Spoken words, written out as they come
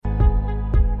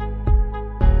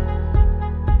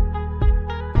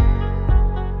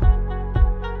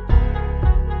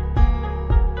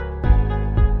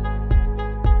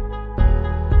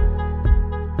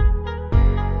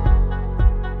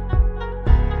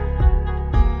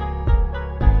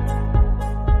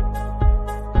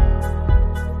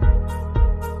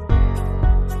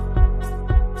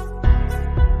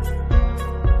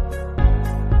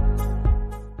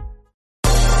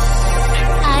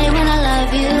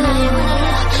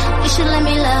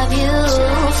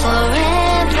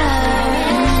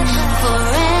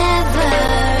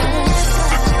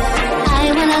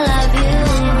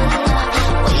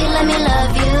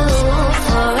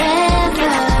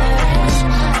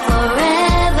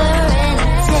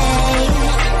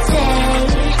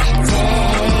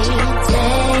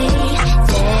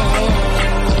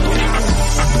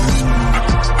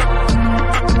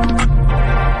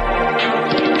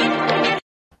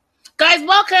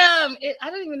Welcome.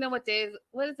 I don't even know what day is.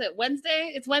 What is it?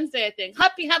 Wednesday? It's Wednesday, I think.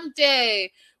 Happy Hump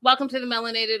Day. Welcome to the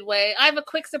Melanated Way. I have a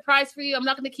quick surprise for you. I'm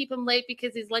not going to keep him late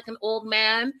because he's like an old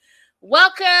man.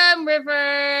 Welcome,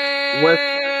 River.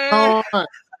 What's on?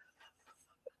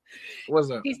 What's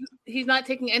up? He's not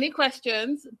taking any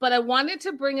questions, but I wanted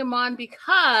to bring him on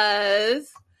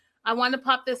because I want to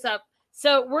pop this up.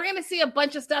 So we're going to see a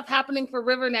bunch of stuff happening for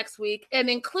River next week, and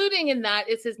including in that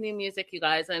is his new music, you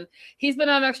guys. And he's been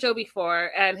on our show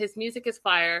before, and his music is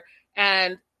fire.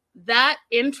 And that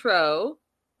intro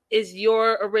is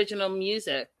your original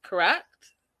music, correct?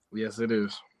 Yes, it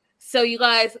is. So you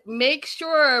guys make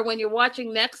sure when you're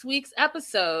watching next week's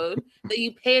episode that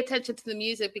you pay attention to the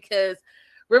music because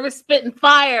River's spitting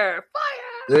fire.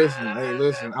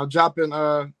 Listen. I'm dropping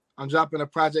a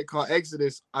project called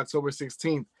Exodus October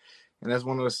 16th. And that's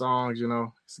one of the songs, you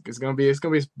know, it's gonna be a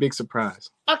big surprise.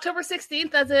 October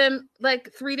 16th, as in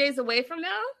like 3 days away from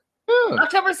now? Yeah.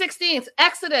 October 16th,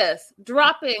 Exodus,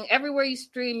 dropping everywhere you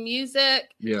stream music.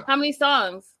 Yeah. How many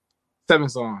songs? 7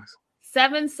 songs.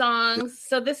 7 songs.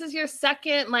 So this is your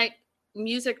second like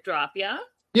music drop, yeah?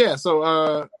 Yeah, so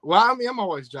I'm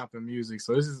always dropping music,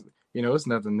 so this is, you know, it's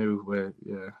nothing new, but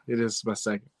yeah, it is my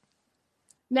second.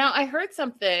 Now I heard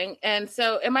something, and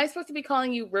so am I supposed to be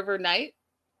calling you River Knight?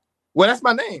 Well, that's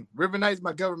my name. River Knight is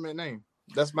my government name.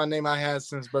 That's my name I had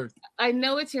since birth. I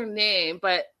know it's your name,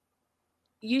 but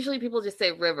usually people just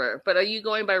say River. But are you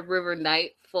going by River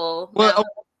Knight full? Well,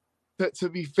 to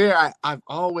be fair, I've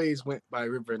always went by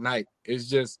River Knight. It's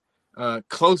just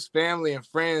close family and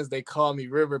friends, they call me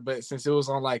River. But since it was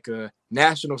on like a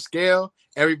national scale,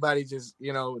 everybody just,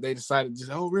 you know, they decided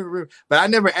just, oh, River. But I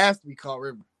never asked to be called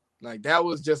River. Like, that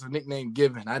was just a nickname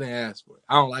given. I didn't ask for it.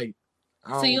 I don't like it.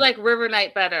 So you like River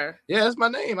Knight better? Yeah, that's my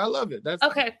name. I love it. That's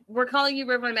okay. We're calling you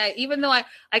River Knight, even though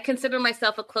I consider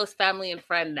myself a close family and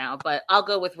friend now. But I'll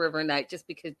go with River Knight just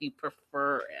because you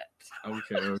prefer it.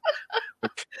 Okay.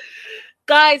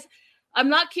 Guys, I'm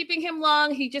not keeping him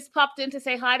long. He just popped in to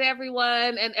say hi to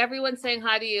everyone, and everyone's saying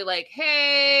hi to you. Like,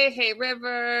 hey,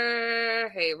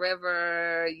 River, hey,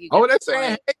 River. They're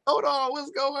saying, hey, hold on, what's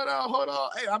going on? Hold on,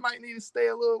 hey, I might need to stay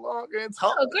a little longer and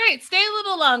talk. Oh, great, stay a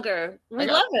little longer. We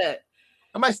love it.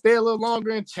 I might stay a little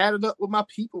longer and chat it up with my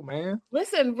people, man.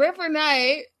 Listen, River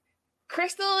Knight,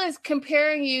 Crystal is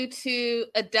comparing you to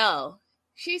Adele.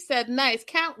 She said, nice,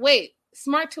 can't wait.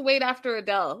 Smart to wait after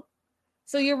Adele.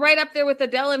 So you're right up there with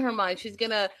Adele in her mind. She's going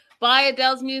to buy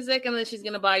Adele's music and then she's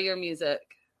going to buy your music.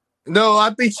 No,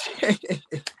 I think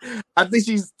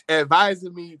she's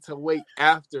advising me to wait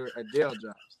after Adele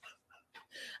drops.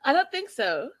 I don't think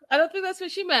so. I don't think that's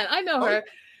what she meant. I know her.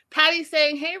 Patty's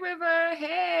saying, hey, River,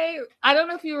 hey. I don't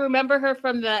know if you remember her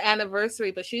from the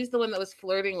anniversary, but she's the one that was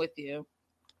flirting with you.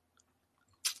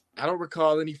 I don't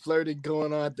recall any flirting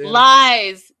going on there.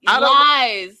 Lies.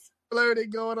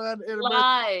 Flirting going on.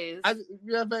 Lies. Let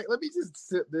me just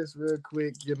sip this real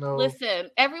quick, you know. Listen,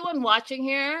 everyone watching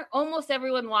here, almost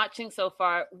everyone watching so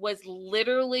far was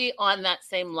literally on that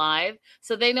same live.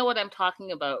 So they know what I'm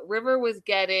talking about. River was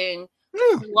getting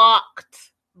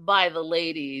blocked by the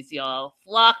ladies, y'all.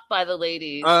 Flocked by the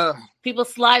ladies. People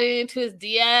sliding into his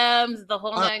DMs, the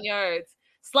whole 9 yards.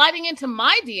 Sliding into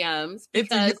my DMs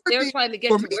because they're trying to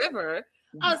get to River.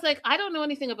 I was like, I don't know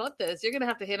anything about this. You're going to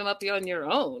have to hit him up on your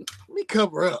own. Let me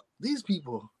cover up. These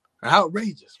people are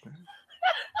outrageous, man.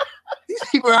 These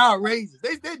people are outrageous.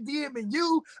 They're DMing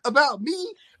you about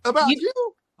me, about you.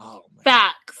 Oh, man.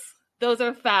 Facts. Those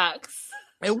are facts.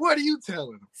 And what are you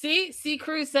telling them? See, C.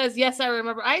 Cruz says, yes, I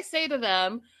remember. I say to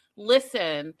them,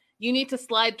 listen, you need to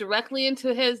slide directly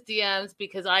into his DMs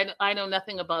because I know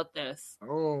nothing about this.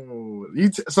 Oh,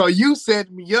 so you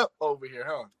set me up over here,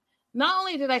 huh? Not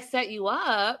only did I set you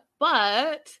up,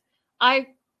 but I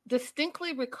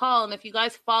distinctly recall, and if you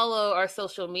guys follow our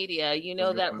social media, you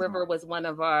know that River was one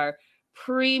of our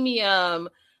premium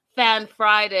Fan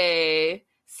Friday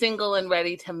single and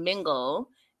ready to mingle.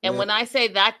 And when I say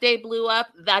that day blew up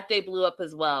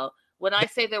as well. When I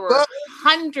say there were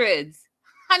hundreds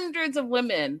of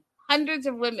women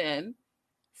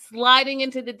sliding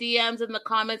into the DMs and the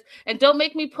comments. And don't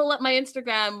make me pull up my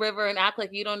Instagram, River, and act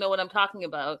like you don't know what I'm talking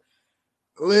about.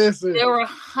 Listen. There were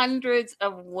hundreds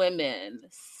of women.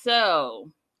 So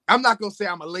I'm not going to say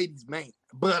I'm a ladies' man,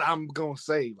 but I'm going to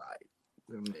say, like,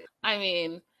 I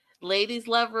mean, ladies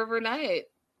love River Knight.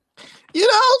 You know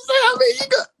what I'm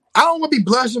saying? I don't want to be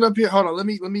blushing up here. Hold on. Let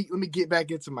me get back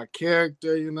into my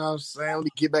character. You know what I'm saying? Let me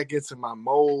get back into my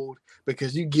mold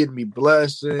because you getting me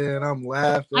blushing. I'm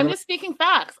laughing. I'm just speaking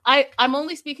facts. I'm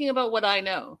only speaking about what I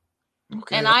know.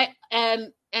 Okay.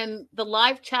 And the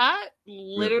live chat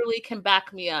literally can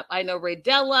back me up. I know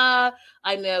Raydella.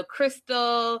 I know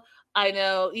Crystal. I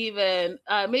know even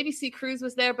maybe C. Cruz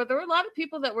was there, but there were a lot of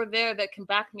people that were there that can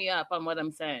back me up on what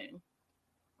I'm saying.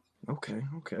 Okay.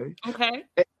 Okay.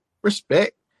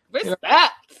 Respect.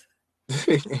 Respect.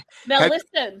 You know? Now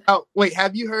listen. Oh, wait,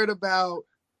 have you heard about,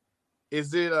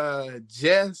 is it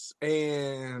Jess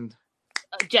and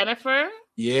Jennifer?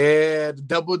 Yeah, the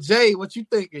Double J. What you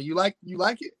thinking? You like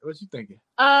it? What you thinking?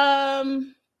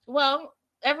 Well,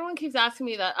 everyone keeps asking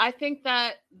me that. I think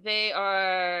that they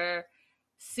are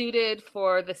suited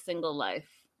for the single life.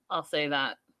 I'll say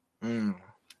that.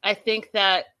 I think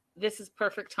that this is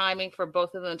perfect timing for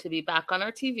both of them to be back on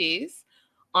our TVs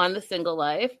on the single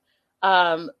life.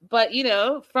 But you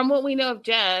know, from what we know of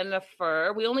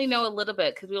Jennifer, we only know a little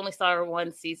bit because we only saw her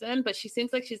one season, but she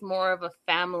seems like she's more of a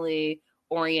family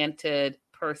oriented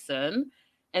person.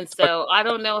 And so I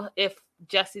don't know if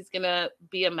Jesse's gonna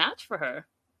be a match for her.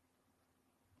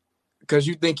 Because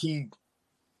you think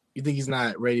he's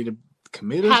not ready to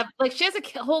commit? Like she has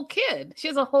a whole kid. She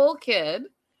has a whole kid.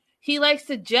 He likes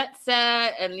to jet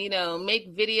set and, you know,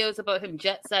 make videos about him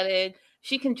jet setting.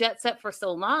 She can jet set for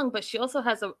so long, but she also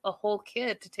has a whole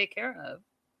kid to take care of.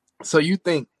 So you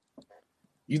think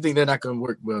they're not going to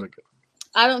work well together?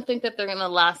 I don't think that they're going to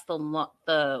last the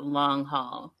long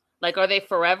haul. Like, are they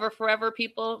forever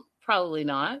people? Probably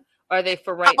not. Are they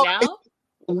for right now?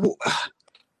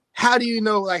 How do you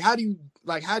know? How do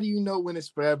you know when it's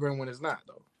forever and when it's not,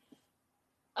 though?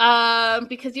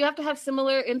 Because you have to have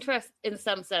similar interests in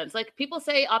some sense. Like people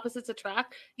say opposites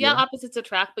attract. Yeah, opposites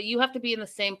attract, but you have to be in the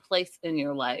same place in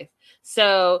your life.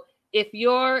 So if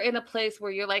you're in a place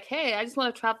where you're like, hey, I just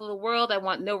want to travel the world, I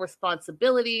want no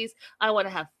responsibilities, I want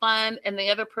to have fun, and the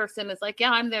other person is like,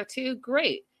 yeah, I'm there too,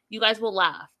 great. You guys will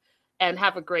laugh and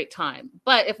have a great time.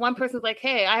 But if one person's like,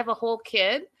 hey, I have a whole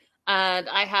kid and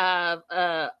I have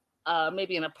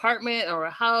maybe an apartment or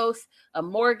a house, a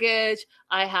mortgage,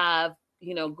 I have,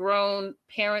 you know, grown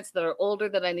parents that are older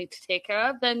that I need to take care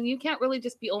of, then you can't really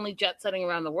just be only jet setting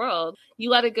around the world. You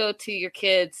got to go to your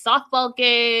kids' softball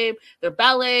game, their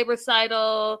ballet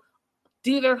recital,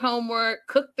 do their homework,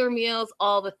 cook their meals,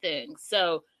 all the things.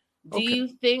 So what do you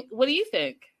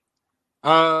think?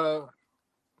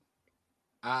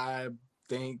 I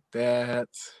think that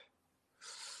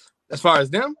as far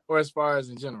as them or as far as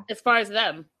in general? As far as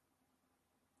them.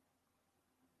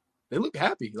 They look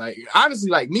happy. Like honestly,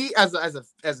 like me as a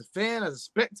fan, as a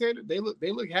spectator, they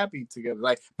look happy together.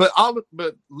 Like, but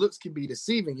looks can be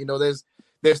deceiving. You know, there's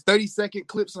 30-second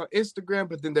clips on Instagram,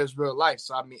 but then there's real life.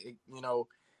 So I mean, you know,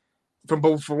 from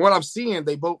what I'm seeing,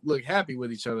 they both look happy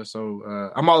with each other.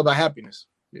 So I'm all about happiness.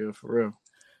 Yeah, for real.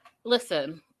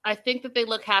 Listen, I think that they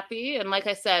look happy, and like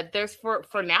I said, there's for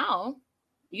now.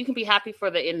 You can be happy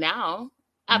for the in now,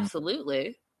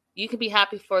 absolutely. You can be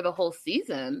happy for the whole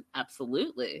season,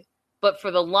 absolutely. But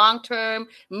for the long term,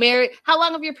 married, how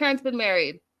long have your parents been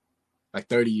married? Like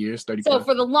 30 years, 35. So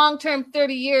for the long term,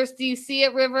 30 years, do you see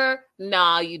it, River?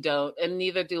 Nah, you don't. And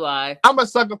neither do I. I'm a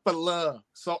sucker for love.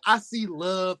 So I see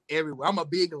love everywhere. I'm a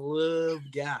big love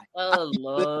guy. Oh,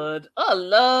 Lord. Oh,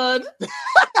 Lord.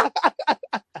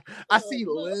 I see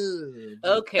love.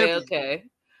 Okay.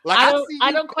 Like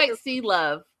I don't quite see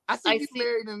love. I see you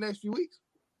married in the next few weeks.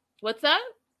 What's that?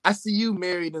 I see you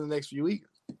married in the next few weeks.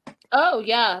 Oh,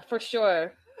 yeah, for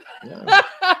sure. Yeah.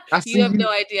 You have no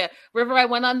idea. River, I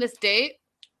went on this date.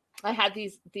 I had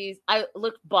these I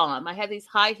looked bomb. I had these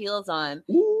high heels on.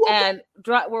 Ooh. And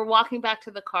we're walking back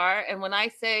to the car. And when I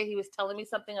say he was telling me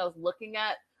something, I was looking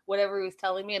at whatever he was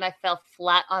telling me and I fell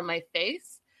flat on my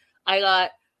face. I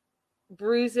got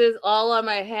bruises all on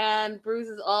my hand,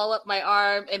 bruises all up my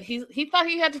arm. And he thought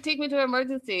he had to take me to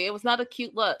emergency. It was not a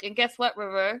cute look. And guess what,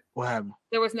 River? What happened?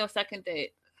 There was no second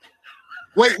date.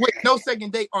 Wait, no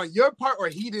second date on your part, or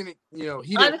he didn't, on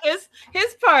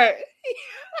his part.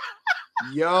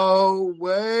 Yo,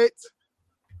 what?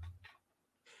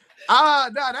 No,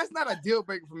 that's not a deal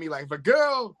breaker for me. Like if a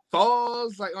girl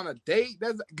falls like on a date,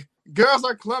 girls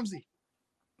are clumsy.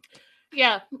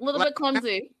 Yeah, a little bit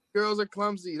clumsy. Girls are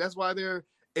clumsy. That's why they're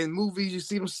in movies. You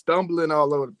see them stumbling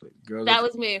all over the place. Girls. That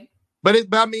was me. But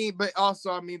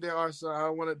also, there are some. I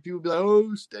don't want people to be like,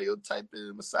 oh,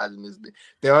 stereotyping, misogynist.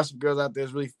 There are some girls out there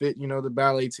that's really fit. You know, the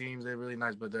ballet teams, they're really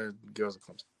nice, but the girls are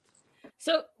clumsy.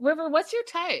 So, River, what's your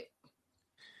type?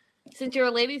 Since you're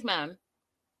a ladies' man.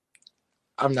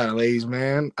 I'm not a ladies'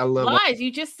 man. I love lies.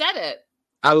 You just said it.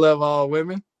 I love all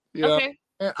women. You know? Okay.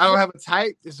 I don't have a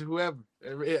type. It's whoever.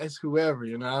 It's whoever.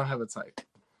 You know, I don't have a type.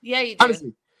 Yeah, you do.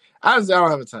 Honestly, I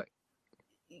don't have a type.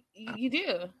 You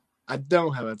do. I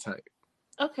don't have a type.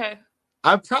 Okay.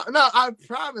 I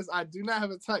promise I do not have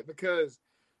a type because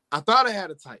I thought I had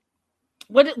a type.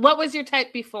 What was your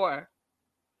type before?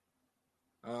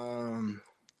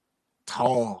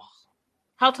 Tall.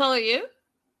 How tall are you?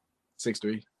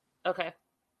 6'3". Okay.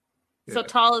 Yeah. So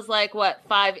tall is like what?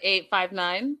 5'8",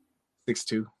 5'9"?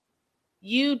 6'2".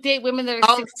 You date women that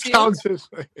are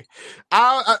 6'2"?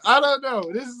 I don't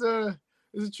know. This is a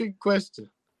tricky question.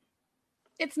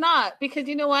 It's not, because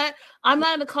you know what? I'm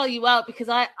not going to call you out because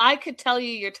I could tell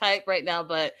you your type right now,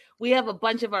 but we have a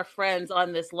bunch of our friends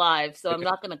on this live, so I'm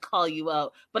not going to call you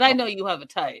out. But I know you have a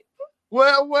type.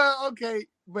 Well, okay,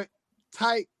 but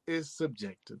type is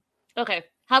subjective. Okay.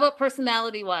 How about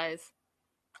personality-wise?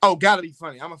 Oh, gotta be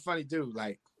funny. I'm a funny dude.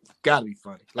 Like, gotta be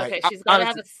funny. Like, okay, she's got to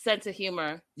have a sense of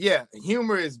humor. Yeah,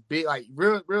 humor is big. Like,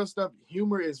 real stuff.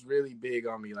 Humor is really big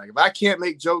on me. Like, if I can't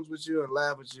make jokes with you and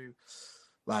laugh with you,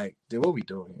 like, then what we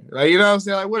doing here? Like, you know what I'm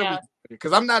saying? Like, what are we doing?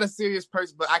 Because I'm not a serious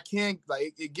person, but I can,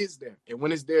 like, it gets there. And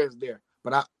when it's there, it's there.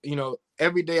 But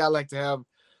every day I like to have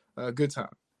a good time.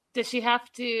 Does she have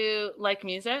to like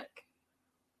music?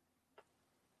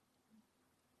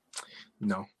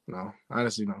 No.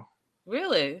 Honestly, no.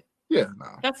 Really? Yeah, no.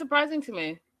 That's surprising to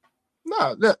me.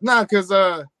 No, because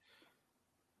I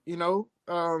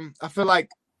feel like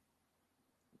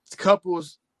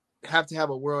couples have to have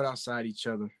a world outside each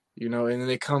other, and then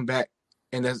they come back,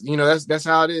 and that's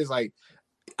how it is. Like,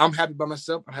 I'm happy by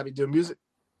myself. I'm happy doing music.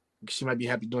 She might be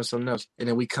happy doing something else, and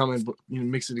then we come and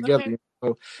mix it together. Okay.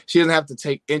 So she doesn't have to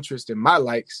take interest in my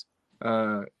likes.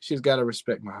 She's got to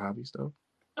respect my hobbies, though.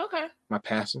 Okay. My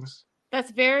passions. That's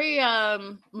very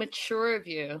mature of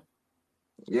you.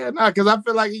 Yeah, because I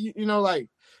feel like I feel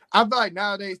like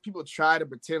nowadays people try to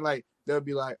pretend like they'll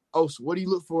be like, oh, so what do you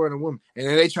look for in a woman? And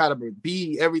then they try to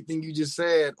be everything you just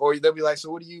said, or they'll be like,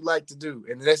 so what do you like to do?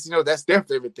 And that's their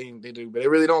favorite thing they do, but they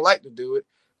really don't like to do it.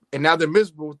 And now they're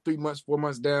miserable 3 months, 4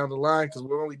 months down the line because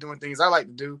we're only doing things I like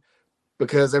to do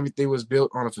because everything was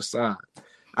built on a facade.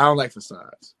 I don't like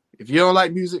facades. If you don't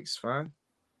like music, it's fine.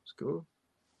 It's cool.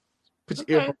 Put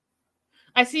your earphones.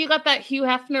 I see you got that Hugh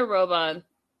Hefner robe on.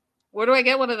 Where do I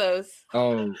get one of those?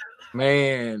 Oh,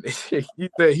 man. You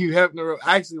said Hugh Hefner.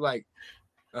 I actually like,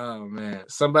 oh, man.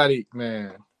 Somebody,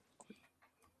 man.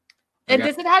 And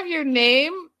does it have your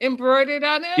name embroidered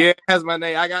on it? Yeah, it has my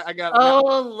name. I got.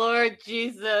 Oh, Lord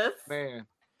Jesus. Man.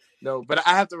 No, but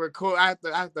I have to record. I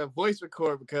have to voice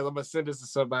record because I'm going to send this to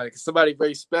somebody. Because somebody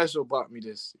very special bought me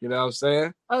this. You know what I'm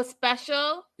saying? Oh,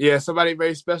 special? Yeah, somebody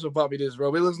very special bought me this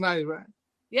robe. It looks nice, right?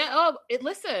 Yeah. Oh,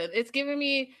 listen, it's giving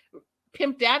me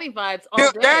Pimp Daddy vibes all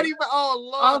Pimp day. Daddy, oh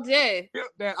Lord, all day. Pimp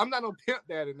Daddy. I'm not no Pimp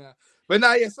Daddy now, but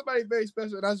now, yeah, somebody very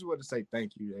special, and I just want to say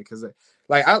thank you, because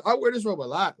like I wear this robe a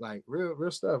lot, like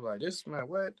real stuff, like this, man.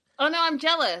 What? Oh no, I'm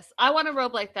jealous. I want a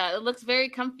robe like that. It looks very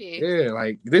comfy. Yeah,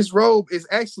 like this robe is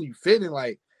actually fitting.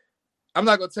 Like, I'm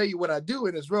not gonna tell you what I do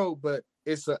in this robe, but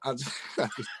it's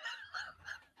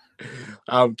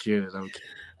I'm kidding.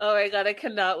 Oh my God, I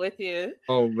cannot with you.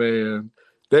 Oh man.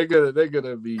 They're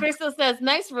gonna be. Crystal says,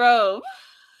 "Nice robe."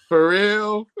 For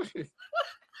real,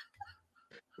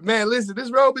 man. Listen,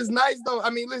 this robe is nice though.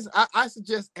 I mean, listen, I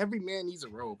suggest every man needs a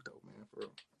robe though, man. For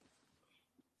real.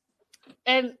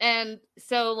 And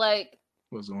so, like,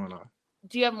 what's going on?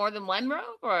 Do you have more than one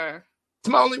robe, or it's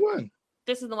my only one?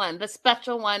 This is the one, the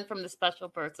special one from the special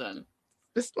person.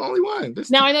 This is the only one.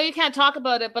 Now I know you can't talk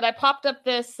about it, but I popped up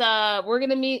this. We're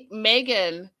gonna meet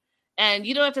Megan. And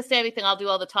you don't have to say anything. I'll do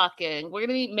all the talking. We're going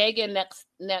to meet Megan next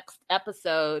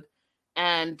episode.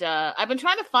 And I've been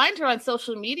trying to find her on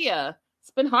social media.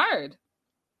 It's been hard.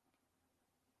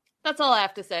 That's all I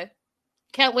have to say.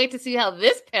 Can't wait to see how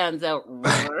this pans out.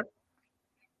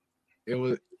 It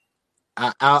was,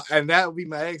 and that would be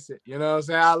my exit. You know what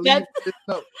I'm saying?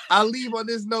 I'll leave on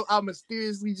this note. I'll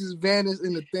mysteriously just vanish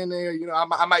in the thin air. You know,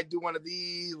 I might do one of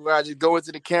these where I just go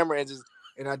into the camera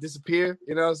and I disappear.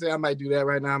 You know what I'm saying? I might do that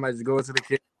right now. I might just go into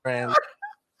the camera.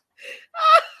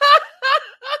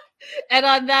 And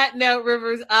on that note,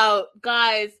 River's out.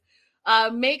 Guys,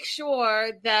 make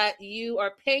sure that you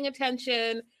are paying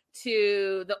attention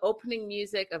to the opening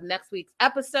music of next week's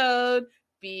episode,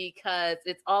 because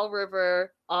it's all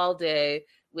River all day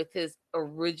with his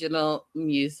original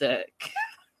music.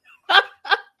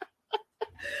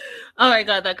 Oh my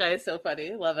God, that guy is so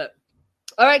funny. Love it.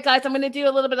 All right, guys, I'm going to do a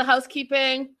little bit of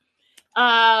housekeeping.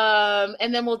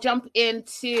 And then we'll jump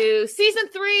into season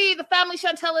 3. The Family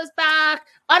Chantel is back,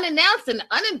 unannounced and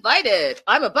uninvited.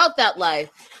 I'm about that life.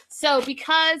 So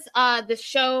because the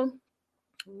show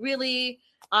really,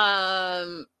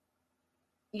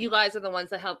 you guys are the ones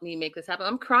that helped me make this happen.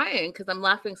 I'm crying because I'm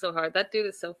laughing so hard. That dude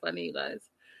is so funny, you guys.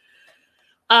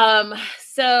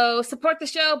 So support the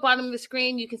show. Bottom of the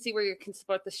screen, you can see where you can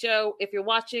support the show. If you're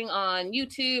watching on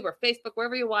YouTube or Facebook,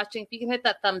 wherever you're watching, if you can hit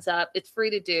that thumbs up, it's free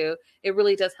to do. It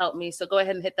really does help me. So go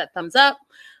ahead and hit that thumbs up.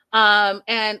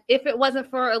 And if it wasn't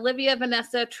for Olivia,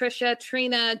 Vanessa, Trisha,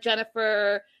 Trina,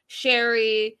 Jennifer,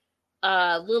 Sherry,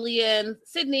 Lillian,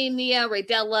 Sydney, Nia,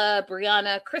 Raydella,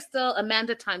 Brianna, Crystal,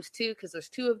 Amanda times 2 because there's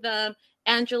 2 of them,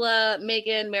 Angela,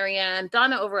 Megan, Marianne,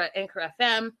 Donna over at Anchor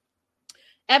FM,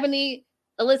 Ebony,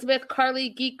 Elizabeth, Carly,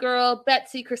 Geek Girl,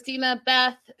 Betsy, Christina,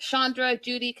 Beth, Chandra,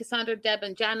 Judy, Cassandra, Deb,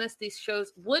 and Janice. These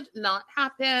shows would not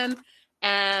happen.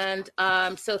 And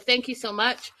so thank you so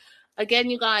much. Again,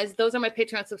 you guys, those are my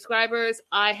Patreon subscribers.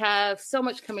 I have so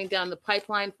much coming down the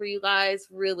pipeline for you guys.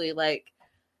 Really,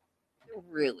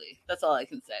 that's all I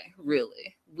can say.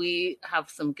 Really, we have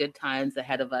some good times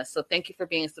ahead of us. So thank you for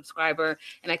being a subscriber.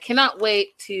 And I cannot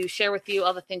wait to share with you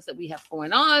all the things that we have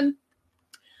going on.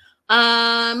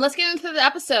 Let's get into the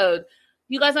episode.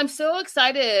 You guys, I'm so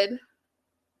excited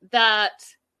that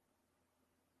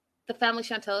the Family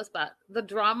Chantel is back. The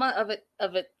drama of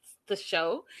it, the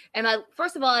show. And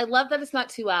first of all, I love that it's not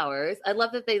 2 hours. I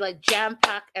love that they jam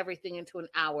pack everything into an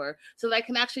hour so that I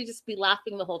can actually just be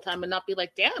laughing the whole time and not be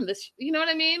like, damn, this, you know what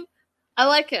I mean? I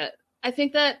like it. I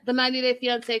think that the 90 Day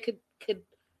Fiance could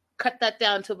cut that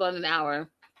down to about an hour.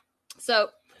 So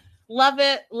love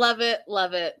it, love it,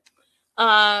 love it.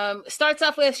 Starts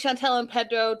off with Chantel and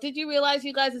Pedro. Did you realize,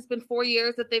 you guys, it's been 4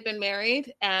 years that they've been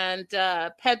married? And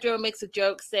Pedro makes a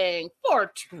joke saying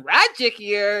 4 tragic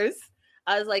years.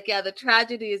 I was like, yeah, the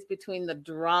tragedy is between the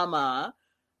drama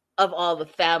of all the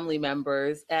family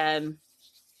members, and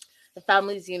the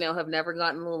families, have never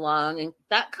gotten along. And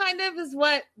that kind of is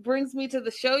what brings me to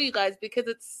the show, you guys, because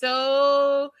it's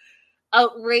so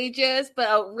outrageous, but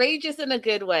outrageous in a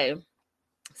good way.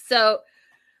 So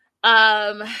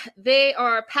they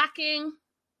are packing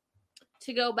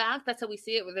to go back. That's how we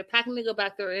see it. They're packing to go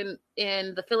back. They're in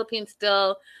the Philippines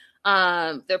still.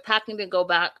 They're packing to go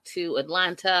back to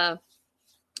Atlanta.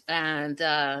 And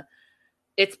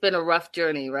it's been a rough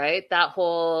journey, right? That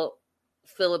whole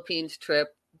Philippines trip,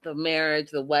 the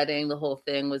marriage, the wedding, the whole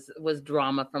thing was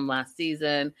drama from last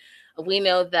season. We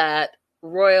know that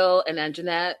Royal and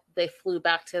Anjanette, they flew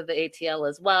back to the ATL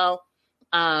as well.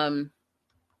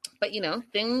 But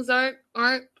things aren't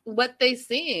what they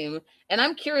seem. And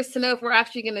I'm curious to know if we're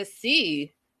actually going to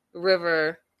see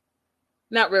Royal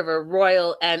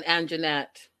and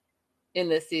Anjanette in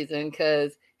this season,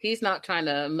 because he's not trying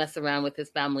to mess around with his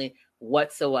family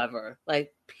whatsoever.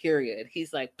 Period.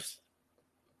 He's like, pfft.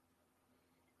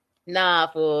 Nah,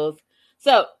 fools.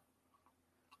 So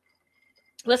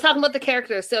let's talk about the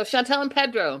characters. So Chantel and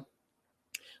Pedro.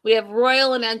 We have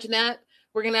Royal and Anjanette.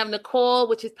 We're going to have Nicole,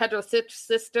 which is Pedro's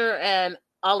sister, and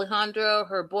Alejandro,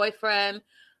 her boyfriend.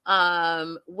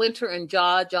 Winter and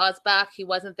Jaw's back. He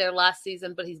wasn't there last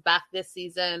season, but he's back this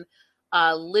season.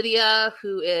 Lydia,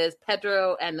 who is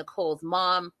Pedro and Nicole's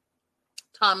mom.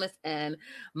 Thomas and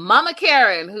Mama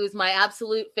Karen, who's my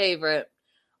absolute favorite.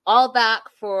 All back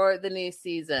for the new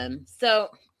season. So,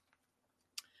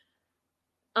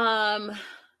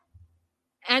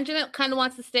 Anjanette kind of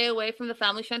wants to stay away from the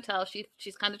family Chantel.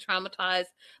 She's kind of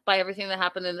traumatized by everything that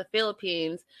happened in the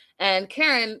Philippines. And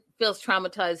Karen feels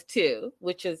traumatized too,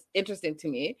 which is interesting to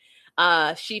me.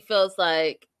 She feels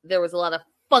like there was a lot of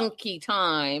funky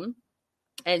time,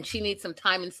 and she needs some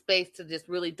time and space to just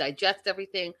really digest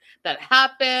everything that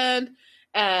happened.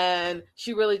 And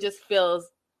she really just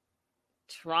feels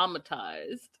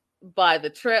traumatized by the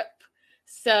trip.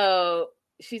 So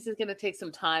she's just going to take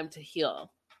some time to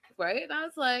heal. Right? And I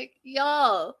was like,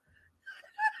 y'all.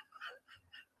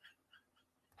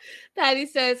 Patty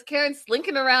says, Karen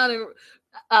slinking around in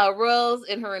Royals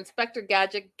in her Inspector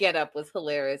Gadget getup was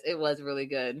hilarious. It was really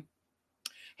good.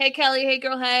 Hey, Kelly. Hey,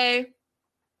 girl. Hey.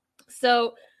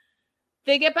 So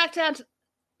they get back to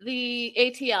the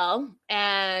ATL,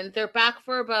 and they're back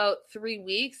for about 3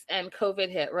 weeks, and COVID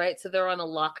hit, right? So they're on a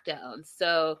lockdown.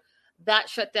 So that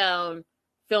shut down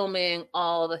filming,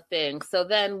 all the things. So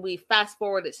then we fast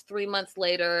forward, it's 3 months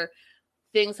later.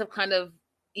 Things have kind of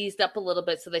eased up a little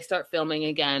bit, so they start filming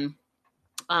again.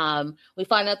 We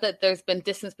find out that there's been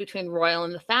distance between Royal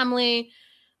and the family.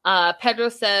 Pedro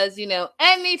says,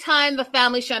 anytime the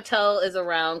family Chantel is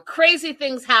around, crazy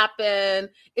things happen.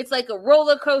 It's like a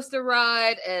roller coaster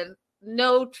ride, and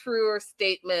no truer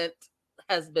statement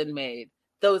has been made.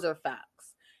 Those are facts.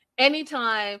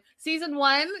 Anytime. Season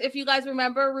 1, if you guys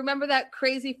remember that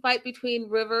crazy fight between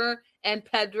River and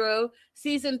Pedro.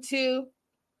 Season 2,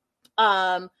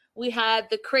 we had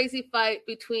the crazy fight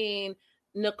between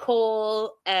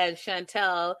Nicole and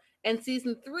Chantel. And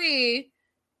season 3,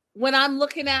 when I'm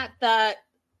looking at that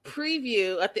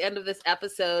preview at the end of this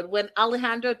episode, when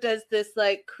Alejandro does this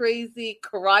crazy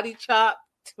karate chop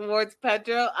towards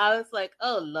Pedro, I was like,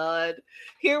 oh Lord,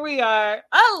 here we are.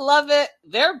 I love it.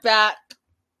 They're back.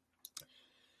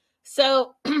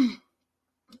 So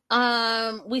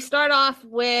we start off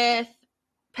with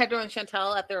Pedro and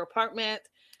Chantel at their apartment.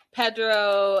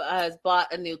 Pedro has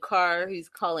bought a new car. He's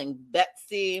calling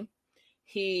Betsy.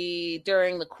 He,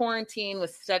 during the quarantine,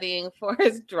 was studying for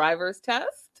his driver's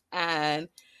test. And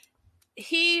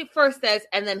he first says,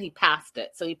 and then he passed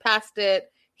it. So he passed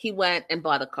it. He went and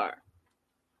bought a car.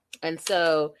 And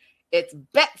so it's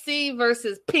Betsy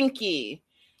versus Pinky.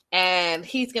 And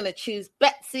he's going to choose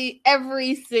Betsy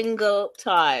every single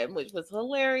time, which was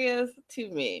hilarious to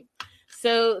me.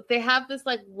 So they have this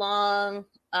like long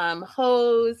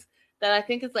hose that I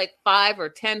think is like 5 or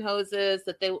 10 hoses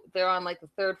that they're on like the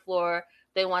third floor.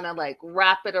 They want to like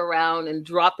wrap it around and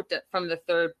drop it from the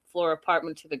third floor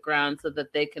apartment to the ground so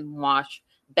that they can wash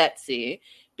Betsy,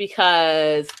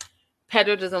 because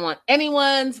Pedro doesn't want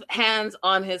anyone's hands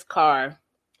on his car.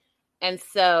 And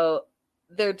so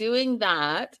they're doing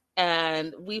that.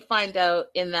 And we find out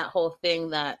in that whole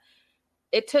thing that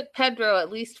it took Pedro at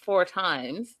least 4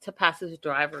 times to pass his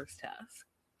driver's test.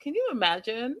 Can you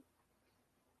imagine?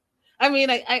 I mean,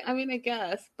 I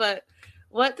guess, but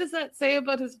what does that say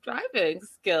about his driving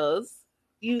skills?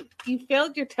 You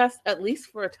failed your test at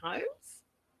least 4 times?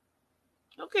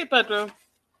 Okay, Pedro.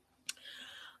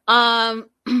 And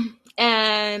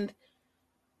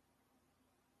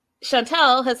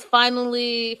Chantel has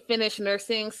finally finished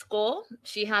nursing school.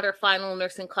 She had her final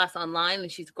nursing class online,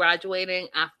 and she's graduating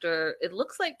after, it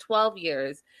looks like 12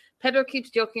 years. Pedro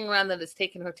keeps joking around that it's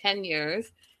taken her 10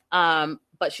 years,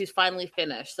 but she's finally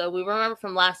finished. So we remember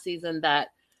from last season that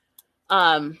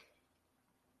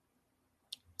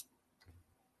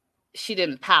she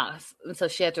didn't pass, and so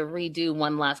she had to redo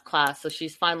one last class. So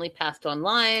she's finally passed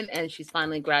online, and she's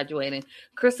finally graduating.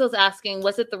 Crystal's asking,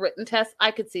 was it the written test? I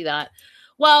could see that.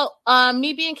 Well,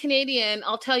 me being Canadian,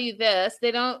 I'll tell you this: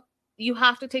 you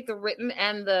have to take the written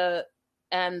and the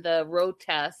road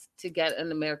test to get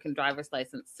an American driver's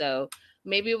license. So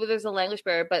maybe there's a language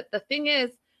barrier, but the thing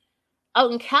is,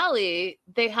 out in Cali,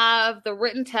 they have the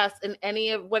written test in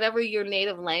any of whatever your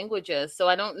native language is. So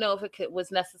I don't know if it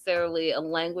was necessarily a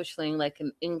language thing, like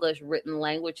an English written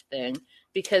language thing,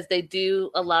 because they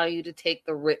do allow you to take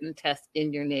the written test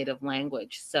in your native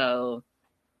language. So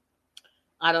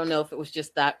I don't know if it was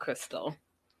just that, Crystal.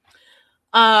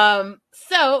 Chantel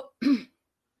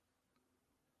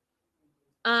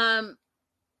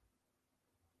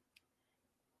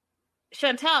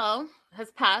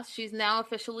has passed. She's now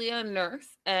officially a nurse,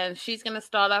 and she's going to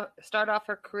start off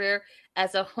her career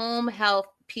as a home health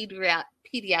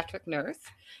pediatric nurse.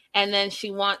 And then she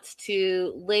wants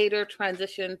to later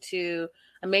transition to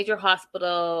a major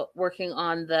hospital working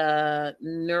on the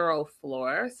neuro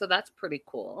floor. So that's pretty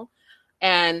cool.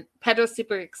 And Pedro's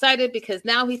super excited because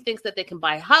now he thinks that they can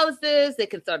buy houses, they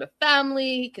can start a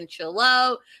family, he can chill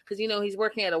out because, he's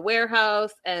working at a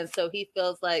warehouse. And so he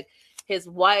feels like his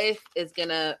wife is going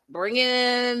to bring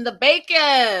in the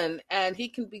bacon and he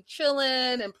can be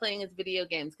chilling and playing his video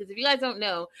games. Because if you guys don't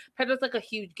know, Pedro's like a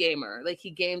huge gamer. Like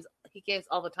he games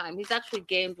all the time. He's actually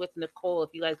gamed with Nicole. If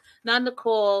you guys, not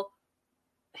Nicole,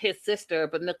 his sister,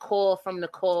 but Nicole from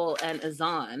Nicole and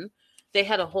Azan. They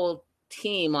had a whole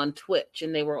team on Twitch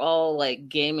and they were all like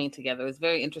gaming together. It was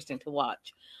very interesting to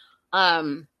watch.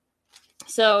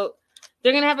 So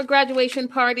they're going to have a graduation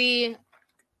party.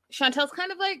 Chantel's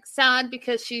kind of like sad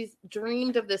because she's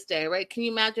dreamed of this day, right? Can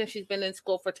you imagine? She's been in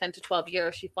school for 10 to 12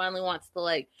 years. She finally wants to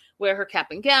like wear her cap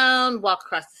and gown, walk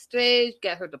across the stage,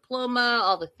 get her diploma,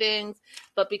 all the things.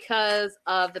 But because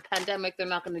of the pandemic, they're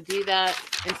not going to do that.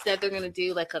 Instead, they're going to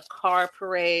do like a car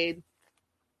parade.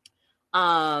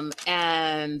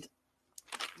 And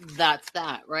that's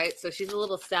that, right? So she's a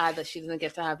little sad that she doesn't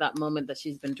get to have that moment that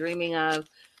she's been dreaming of.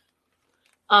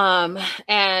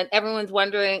 And everyone's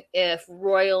wondering if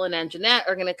Royal and Anjanette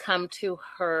are going to come to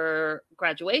her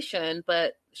graduation,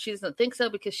 but she doesn't think so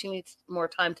because she needs more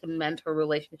time to mend her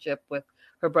relationship with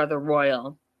her brother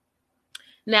Royal.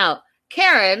 Now,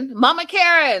 Mama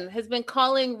Karen has been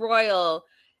calling Royal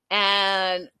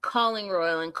and calling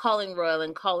Royal and calling Royal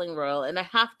and calling Royal. And I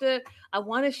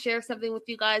want to share something with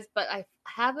you guys, but I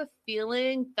have a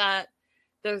feeling that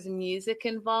there's music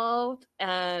involved,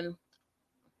 and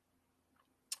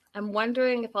I'm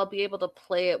wondering if I'll be able to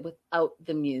play it without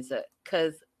the music,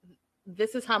 because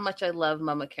this is how much I love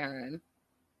Mama Karen.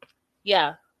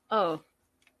 Yeah. Oh.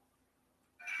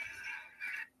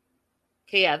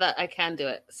 Okay, yeah, that I can do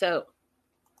it. So I'm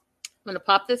going to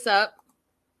pop this up.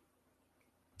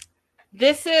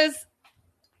 This is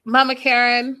Mama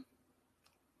Karen,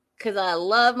 because I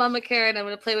love Mama Karen. I'm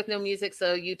going to play with no music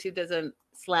so YouTube doesn't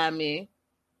slam me.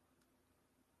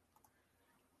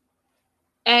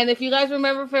 And if you guys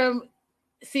remember from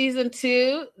season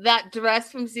 2, that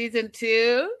dress from season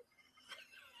 2.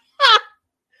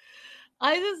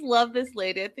 I just love this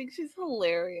lady. I think she's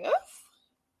hilarious.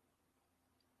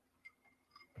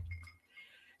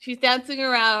 She's dancing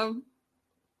around.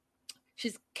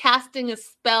 She's casting a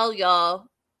spell, y'all,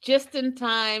 just in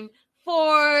time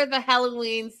for the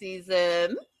Halloween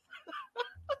season.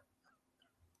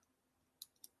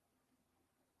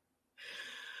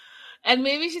 And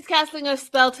maybe she's casting a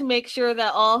spell to make sure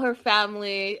that all her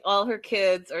family, all her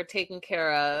kids are taken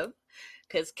care of.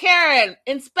 Because Karen,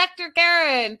 Inspector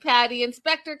Karen, Patty,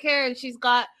 Inspector Karen, she's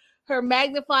got her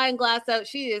magnifying glass out.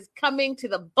 She is coming to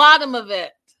the bottom of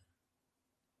it.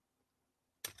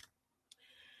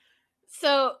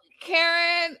 So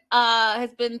Karen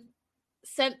has been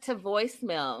sent to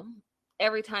voicemail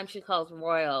every time she calls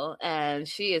Royal, and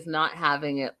she is not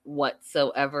having it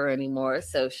whatsoever anymore.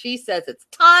 So she says it's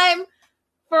time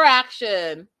for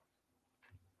action.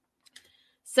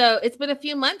 So it's been a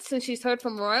few months since she's heard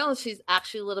from Royal, and she's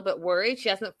actually a little bit worried. She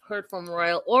hasn't heard from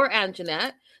Royal or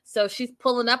Anjanette, so she's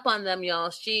pulling up on them, y'all.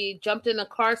 She jumped in a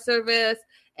car service,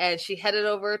 and she headed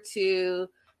over to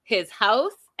his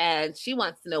house, and she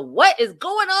wants to know what is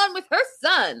going on with her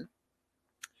son.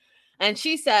 And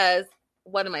she says,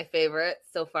 one of my favorites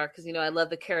so far, because, I love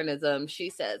the Karenism. She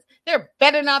says, there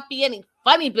better not be any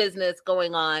funny business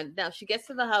going on. Now, she gets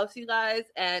to the house, you guys,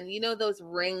 and those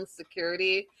Ring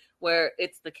security where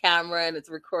it's the camera and it's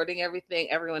recording everything.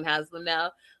 Everyone has them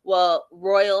now. Well,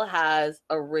 Royal has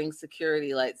a Ring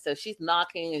security light. So she's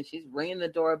knocking and she's ringing the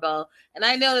doorbell. And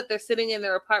I know that they're sitting in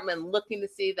their apartment looking to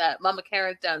see that Mama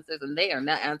Karen's downstairs, and they are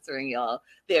not answering, y'all.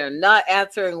 They are not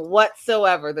answering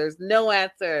whatsoever. There's no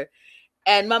answer.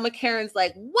 And Mama Karen's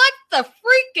like, what the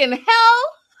freaking hell?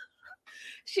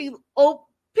 She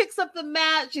picks up the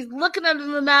mat. She's looking under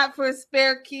the mat for a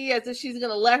spare key as if she's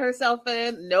going to let herself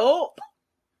in. Nope.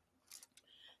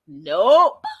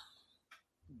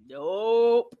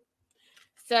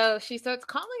 So she starts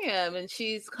calling him, and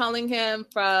she's calling him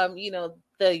from,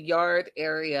 the yard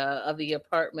area of the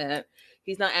apartment.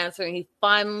 He's not answering. He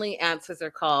finally answers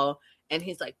her call, and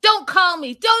he's like, don't call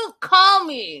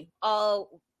me.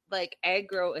 All like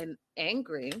aggro and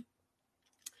angry.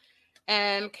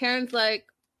 And Karen's like,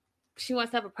 she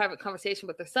wants to have a private conversation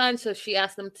with her son, so she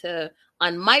asks them to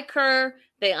unmic her.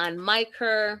 They unmic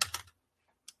her,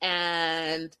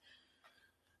 and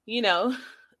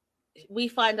we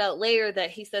find out later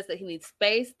that he says that he needs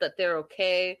space, that they're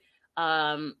okay.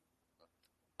 Anjanette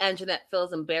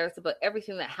feels embarrassed about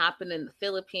everything that happened in the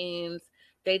Philippines.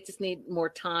 They just need more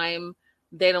time.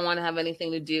 They don't want to have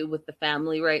anything to do with the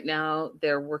family right now.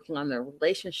 They're working on their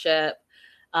relationship.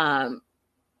 And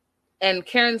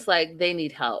Karen's like, they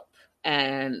need help,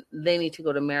 and they need to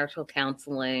go to marital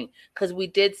counseling, because we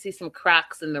did see some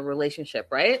cracks in the relationship,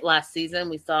 right? Last season,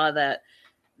 we saw that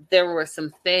there were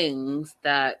some things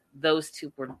that those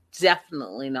two were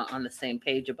definitely not on the same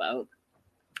page about.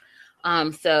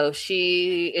 So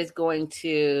she is going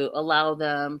to allow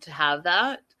them to have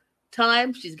that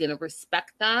time. She's going to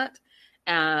respect that,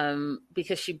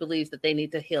 because she believes that they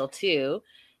need to heal too.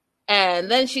 And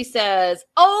then she says,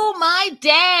 oh my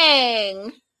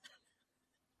dang.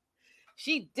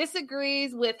 She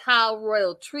disagrees with how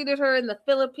Royal treated her in the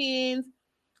Philippines,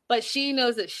 but she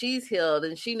knows that she's healed,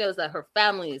 and she knows that her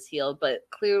family is healed, but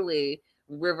clearly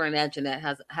River and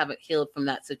Anjanette haven't healed from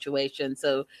that situation.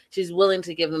 So she's willing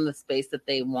to give them the space that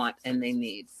they want and they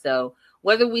need. So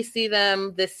whether we see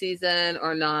them this season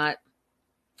or not,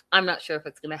 I'm not sure if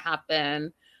it's going to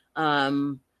happen.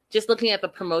 Just looking at the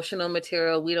promotional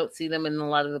material, we don't see them in a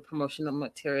lot of the promotional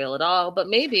material at all, but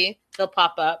maybe they'll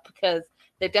pop up, because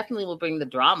they definitely will bring the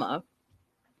drama.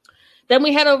 Then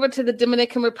we head over to the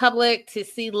Dominican Republic to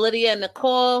see Lydia and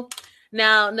Nicole.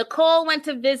 Now, Nicole went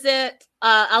to visit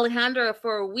Alejandro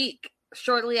for a week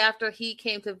shortly after he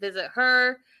came to visit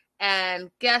her.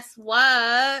 And guess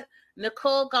what?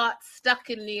 Nicole got stuck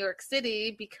in New York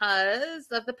City because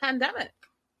of the pandemic.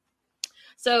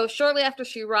 So shortly after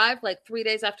she arrived, like 3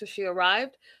 days after she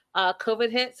arrived,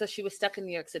 COVID hit. So she was stuck in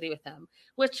New York City with him,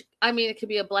 which, I mean, it could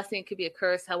be a blessing, it could be a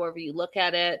curse, however you look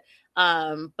at it.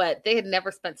 But they had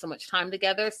never spent so much time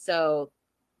together. So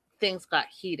things got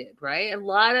heated, right? A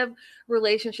lot of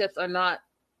relationships are not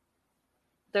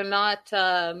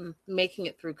making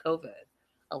it through COVID.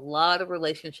 A lot of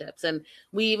relationships. And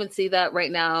we even see that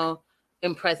right now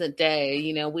in present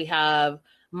day. We have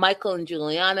Michael and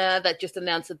Juliana that just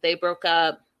announced that they broke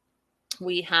up.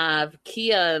 We have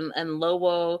Kia and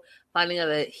Lobo finding out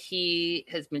that he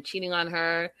has been cheating on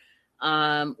her.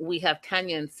 We have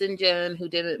Tanya and Sinjin who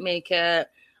didn't make it.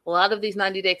 A lot of these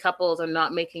 90-day couples are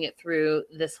not making it through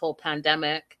this whole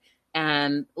pandemic.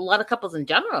 And a lot of couples in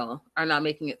general are not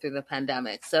making it through the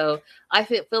pandemic. So I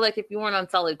feel like if you weren't on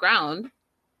solid ground,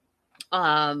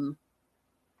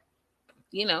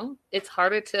 it's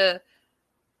harder to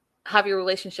have your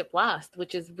relationship last,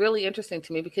 which is really interesting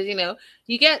to me because,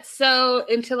 you get so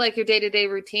into like your day-to-day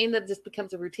routine that it just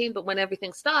becomes a routine. But when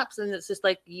everything stops and it's just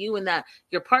like you and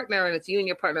your partner, and it's you and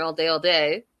your partner all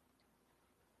day,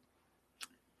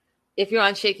 if you're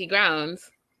on shaky grounds,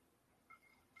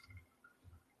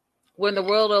 when the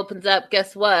world opens up,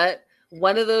 guess what?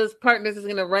 One of those partners is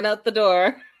going to run out the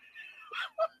door.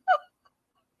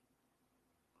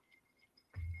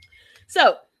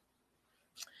 So,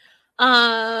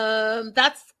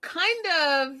 that's kind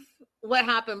of what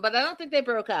happened, but I don't think they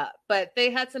broke up, but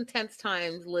they had some tense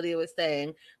times, Lydia was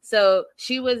saying. So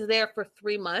she was there for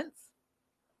 3 months.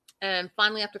 And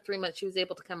finally, after 3 months, she was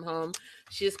able to come home.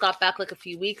 She just got back like a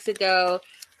few weeks ago.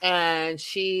 And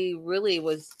she really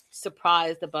was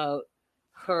surprised about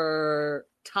her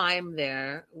time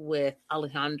there with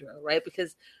Alejandro, right?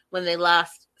 Because when they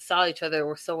last saw each other,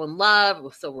 we're so in love, it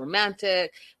was so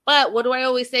romantic. But what do I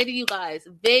always say to you guys?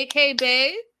 Vacay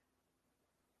bae.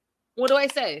 What do I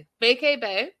say? Vacay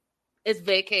bae is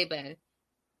vacay bae.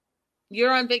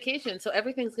 You're on vacation, so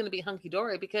everything's going to be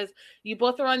hunky-dory because you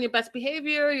both are on your best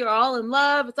behavior. You're all in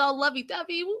love. It's all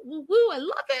lovey-dovey. Woo, woo, woo. I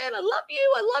love it. I love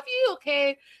you. I love you.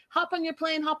 Okay, hop on your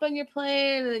plane,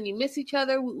 and then you miss each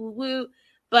other. Woo, woo, woo.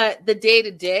 But the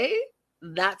day-to-day,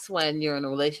 that's when you're in a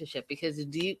relationship because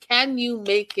can you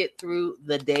make it through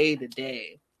the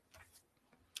day-to-day?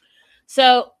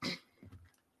 So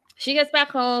she gets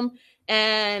back home,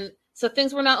 and so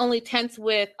things were not only tense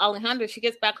with Alejandro. She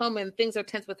gets back home and things are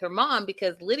tense with her mom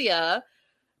because Lydia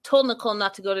told Nicole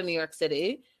not to go to New York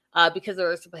City because there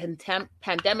was a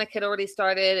pandemic had already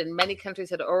started and many countries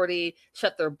had already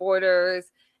shut their borders.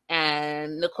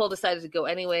 And Nicole decided to go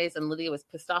anyways, and Lydia was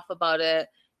pissed off about it.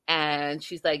 And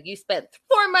she's like, you spent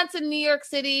 4 months in New York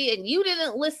City and you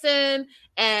didn't listen.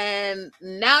 And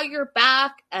now you're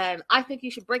back. And I think you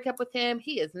should break up with him.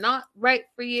 He is not right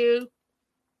for you.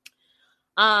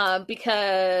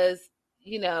 Because,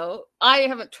 I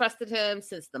haven't trusted him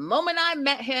since the moment I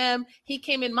met him. He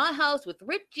came in my house with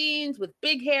ripped jeans, with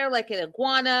big hair like an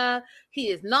iguana. He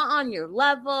is not on your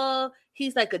level.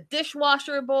 He's like a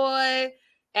dishwasher boy.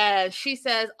 And she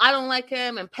says, I don't like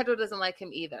him. And Pedro doesn't like him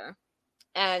either.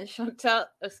 And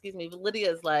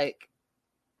Lydia's like,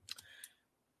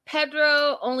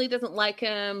 Pedro only doesn't like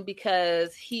him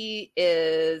because he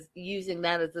is using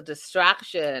that as a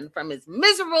distraction from his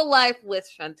miserable life with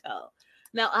Chantel.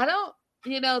 Now, I don't,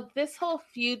 this whole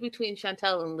feud between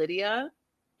Chantel and Lydia,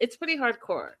 it's pretty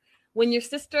hardcore. When your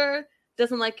sister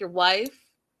doesn't like your wife,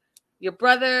 your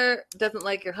brother doesn't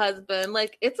like your husband,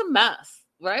 like it's a mess,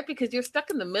 right? Because you're stuck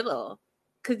in the middle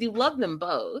because you love them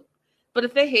both. But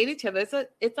if they hate each other,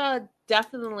 it's a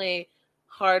definitely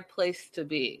hard place to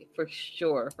be for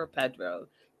sure for Pedro,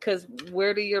 because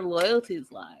where do your loyalties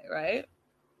lie, right?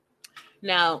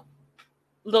 Now,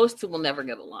 those two will never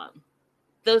get along.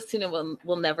 Those two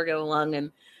will never get along.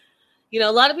 And, a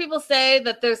lot of people say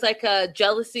that there's like a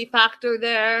jealousy factor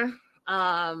there.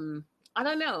 I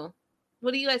don't know.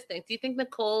 What do you guys think? Do you think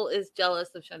Nicole is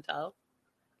jealous of Chantel?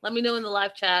 Let me know in the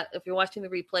live chat. If you're watching the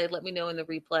replay, let me know in the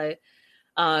replay.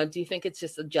 Do you think it's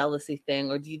just a jealousy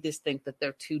thing, or do you just think that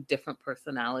they're two different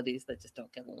personalities that just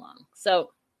don't get along?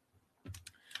 So,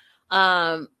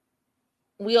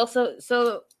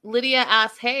 so Lydia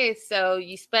asked, hey, so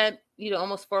you spent,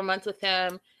 almost 4 months with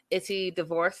him. Is he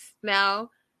divorced now?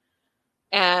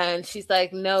 And she's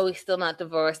like, no, he's still not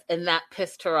divorced. And that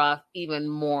pissed her off even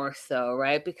more so,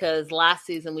 right? Because last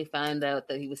season we found out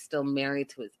that he was still married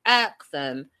to his ex.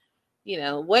 And,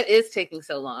 what is taking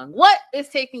so long? What is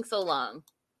taking so long?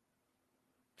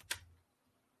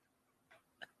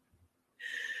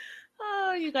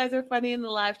 Oh, you guys are funny in the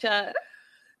live chat.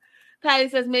 Patty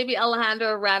says maybe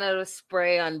Alejandro ran out of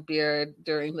spray on beard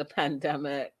during the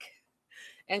pandemic.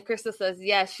 And Krista says,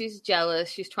 yeah, she's jealous.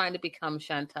 She's trying to become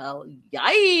Chantel.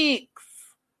 Yikes.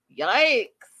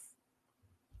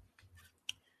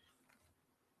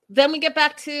 Then we get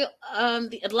back to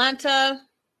the Atlanta.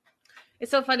 It's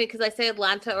so funny because I say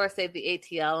Atlanta or I say the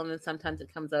ATL, and then sometimes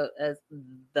it comes out as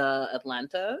the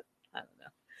Atlanta. I don't know.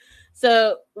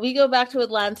 So we go back to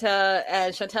Atlanta,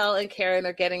 and Chantel and Karen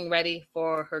are getting ready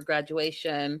for her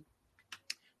graduation.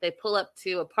 They pull up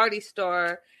to a party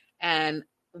store, and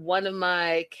one of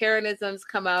my Karenisms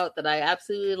come out that I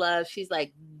absolutely love. She's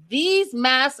like, these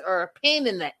masks are a pain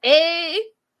in the A.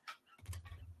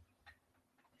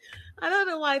 I don't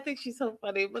know why I think she's so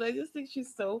funny, but I just think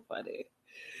she's so funny.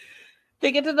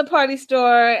 They get to the party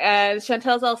store, and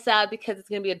Chantel's all sad because it's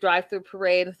going to be a drive-through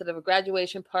parade instead of a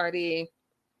graduation party.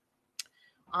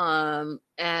 And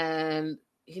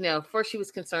first she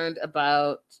was concerned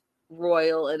about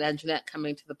Royal and Anjanette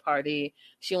coming to the party.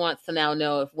 She wants to now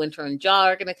know if Winter and Jaw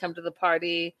are going to come to the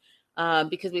party,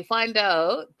 because we find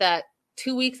out that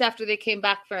 2 weeks after they came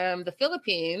back from the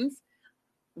Philippines,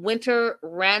 Winter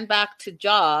ran back to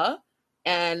Jaw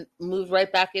and moved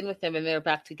right back in with him, and they're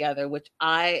back together, which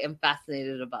I am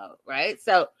fascinated about, right?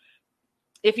 So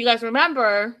if you guys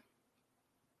remember,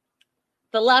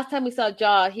 the last time we saw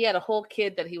Jaw, he had a whole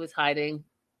kid that he was hiding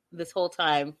this whole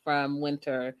time from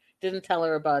Winter. Didn't tell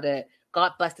her about it.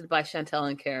 Got busted by Chantel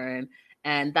and Karen.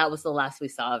 And that was the last we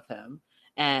saw of him.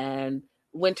 And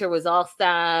Winter was all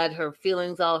sad. Her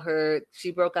feelings all hurt.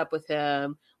 She broke up with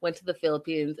him, went to the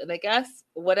Philippines. And I guess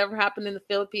whatever happened in the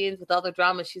Philippines with all the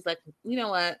drama, she's like, you know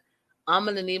what? I'm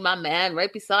going to need my man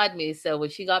right beside me. So when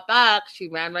she got back, she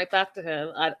ran right back to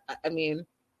him. I mean,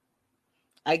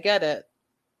 I get it.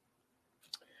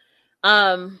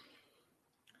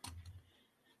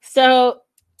 So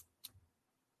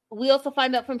we also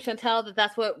find out from Chantel that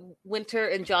that's what Winter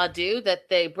and Jaw do, that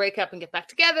they break up and get back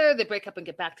together. They break up and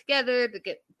get back together.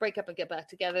 They break up and get back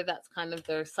together. That's kind of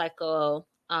their cycle.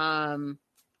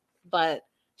 But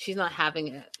she's not having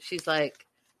it. She's like,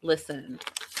 listen,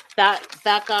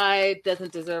 that guy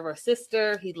doesn't deserve our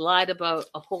sister. He lied about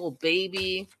a whole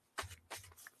baby.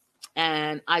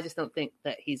 And I just don't think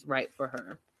that he's right for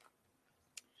her.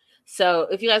 So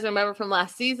if you guys remember from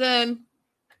last season,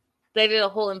 they did a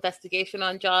whole investigation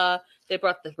on Jaw. They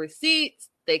brought the receipts.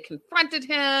 They confronted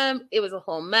him. It was a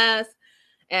whole mess.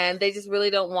 And they just really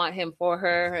don't want him for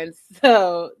her. And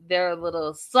so they're a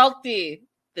little salty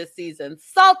this season.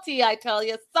 Salty, I tell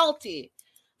you. Salty.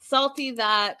 Salty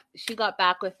that she got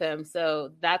back with him.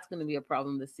 So that's going to be a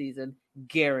problem this season.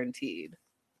 Guaranteed.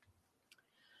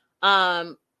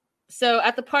 So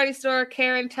at the party store,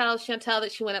 Karen tells Chantel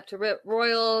that she went up to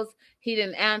Royals. He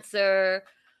didn't answer.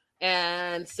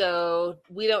 And so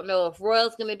we don't know if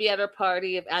Royal's going to be at her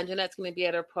party, if Anjanette's going to be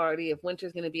at her party, if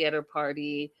Winter's going to be at her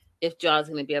party, if Jaw's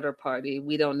going to be at her party.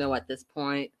 We don't know at this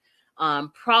point.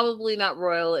 Probably not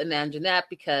Royal and Anjanette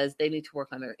because they need to work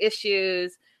on their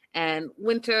issues. And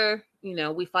Winter,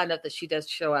 we find out that she does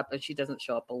show up, and she doesn't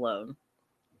show up alone.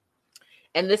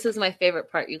 And this is my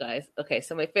favorite part, you guys. Okay,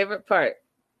 so my favorite part.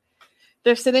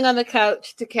 They're sitting on the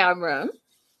couch to camera,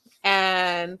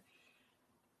 and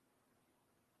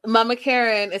Mama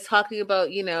Karen is talking about,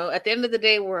 at the end of the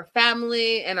day, we're a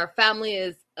family, and our family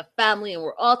is a family, and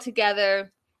we're all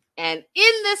together. And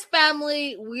in this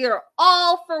family, we are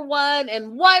all for one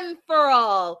and one for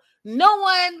all. No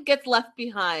one gets left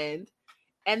behind.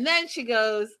 And then she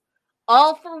goes,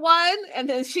 all for one. And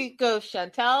then she goes,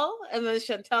 Chantel. And then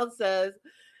Chantel says,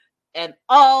 and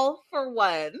all for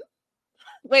one.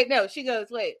 Wait, no, she goes,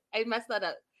 wait, I messed that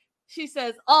up. She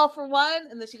says, all for one.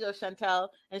 And then she goes, Chantel.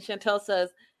 And Chantel says,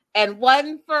 and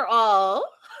one for all.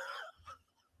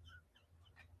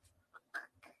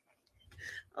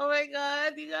 Oh my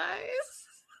God, you guys.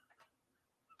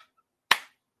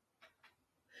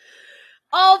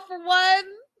 All for one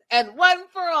and one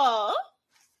for all.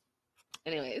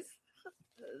 Anyways,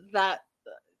 that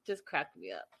just cracked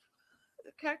me up.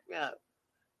 It cracked me up.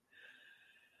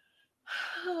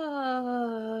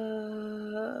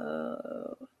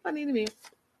 Funny to me.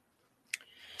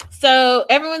 So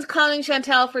everyone's calling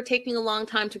Chantel for taking a long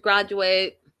time to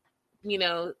graduate.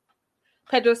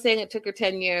 Pedro's saying it took her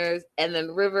 10 years, and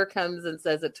then River comes and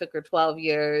says it took her 12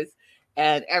 years,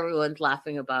 and everyone's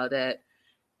laughing about it.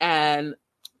 And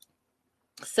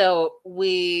so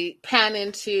we pan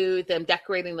into them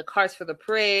decorating the cars for the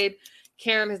parade.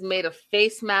 Karen has made a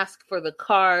face mask for the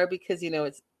car because,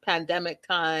 it's pandemic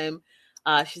time.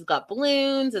 She's got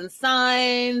balloons and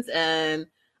signs and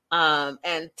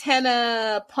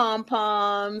antenna,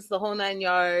 pom-poms, the whole 9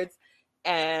 yards.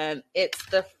 And it's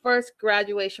the first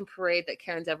graduation parade that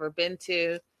Karen's ever been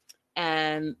to.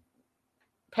 And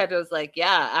Pedro's like,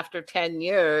 yeah, after 10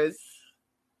 years.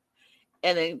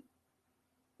 And then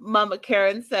Mama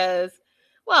Karen says,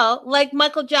 well, like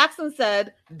Michael Jackson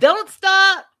said, don't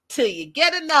stop till you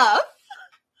get enough.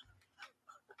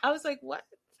 I was like, what?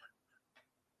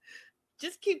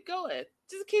 Just keep going.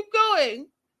 Just keep going.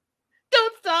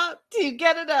 Don't stop till you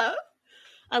get enough.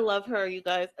 I love her, you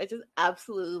guys. I just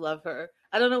absolutely love her.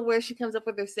 I don't know where she comes up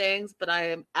with her sayings, but I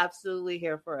am absolutely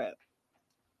here for it.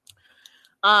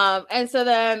 And so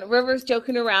then River's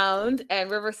joking around,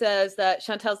 and River says that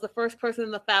Chantel's the first person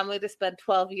in the family to spend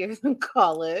 12 years in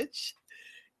college.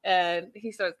 And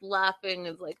he starts laughing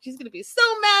and is like, she's going to be so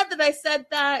mad that I said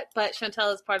that. But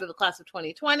Chantel is part of the class of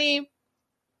 2020.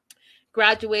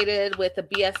 graduated with a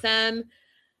BSN.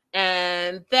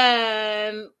 And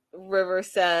then River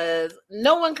says,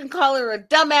 no one can call her a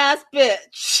dumbass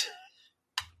bitch.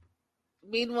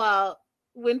 Meanwhile,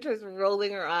 Winter's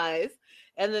rolling her eyes.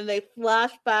 And then they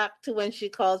flash back to when she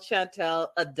called Chantel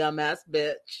a dumbass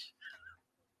bitch.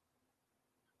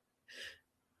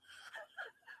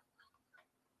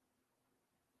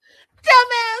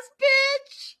 Dumbass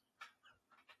bitch!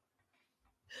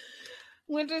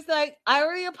 Winter's like, I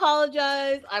already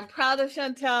apologized. I'm proud of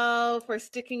Chantel for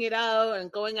sticking it out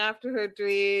and going after her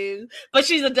dreams. But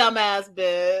she's a dumbass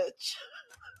bitch.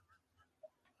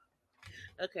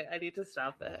 Okay, I need to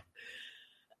stop it.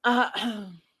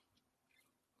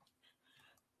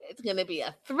 It's going to be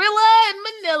a thriller in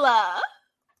Manila.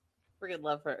 Freaking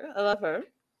love her. I love her.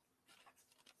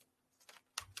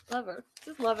 Love her.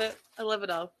 Just love it. I love it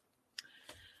all.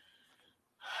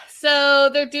 So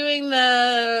they're doing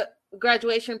the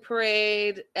graduation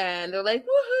parade and they're like,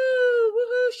 woohoo,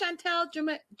 woohoo, Chantel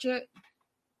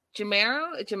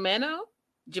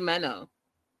Jimeno.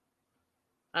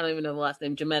 I don't even know the last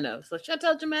name, Jimeno. So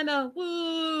Chantel Jimeno,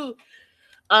 woo.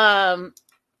 And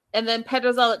then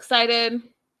Pedro's all excited,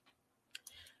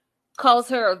 calls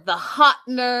her the hot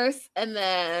nurse, and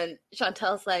then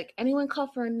Chantel's like, anyone call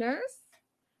for a nurse?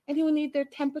 Anyone need their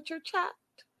temperature checked?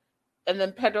 And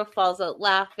then Pedro falls out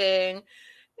laughing.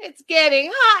 It's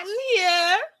getting hot in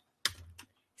here.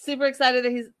 Super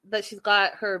excited that she's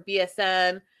got her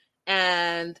BSN.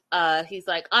 And he's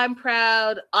like, I'm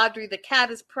proud. Audrey the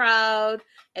cat is proud.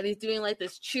 And he's doing like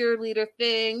this cheerleader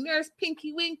thing. Nurse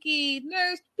Pinky Winky.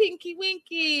 Nurse Pinky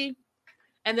Winky.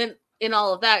 And then in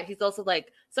all of that, he's also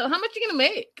like, so how much are you going to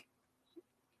make?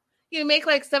 You're going to make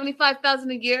like $75,000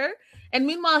 a year? And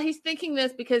meanwhile, he's thinking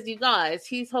this because, you guys,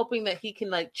 he's hoping that he can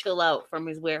like chill out from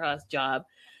his warehouse job.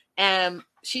 And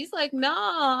she's like, no,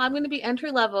 I'm going to be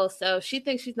entry level. So she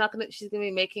thinks she's going to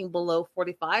be making below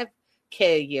 $45K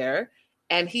a year.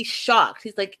 And he's shocked.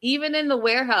 He's like, even in the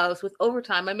warehouse with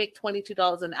overtime, I make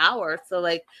 $22 an hour. So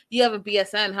like, you have a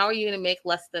BSN. How are you going to make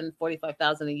less than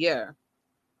 $45,000 a year?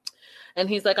 And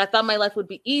he's like, I thought my life would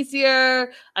be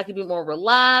easier. I could be more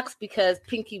relaxed because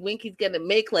Pinky Winky's going to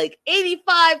make like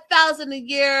 $85,000 a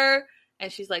year. And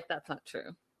she's like, that's not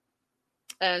true.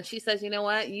 And she says, you know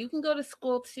what? You can go to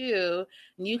school too.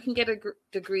 And you can get a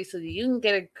degree so that you can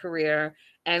get a career.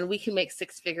 And we can make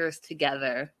six figures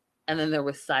together. And then there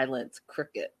was silence.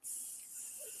 Crickets.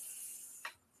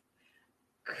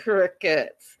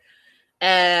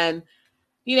 And,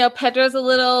 you know, Pedro's a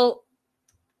little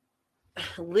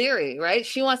leery, right?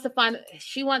 She wants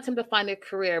him to find a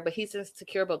career, but he's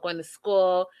insecure about going to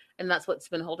school, and that's what's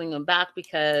been holding him back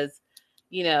because,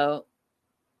 you know,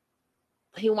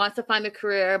 he wants to find a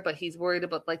career, but he's worried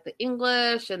about like the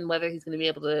English and whether he's going to be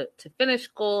able to finish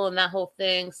school and that whole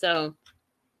thing. So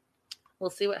we'll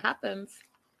see what happens.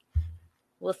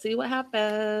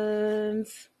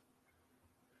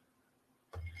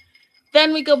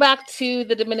 Then we go back to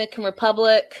the Dominican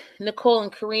Republic, Nicole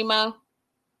and Karima.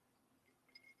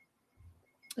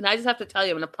 And I just have to tell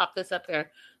you, I'm going to pop this up here.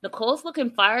 Nicole's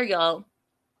looking fire, y'all.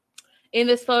 In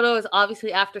this photo is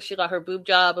obviously after she got her boob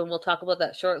job, and we'll talk about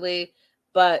that shortly.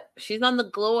 But she's on the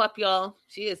glow up, y'all.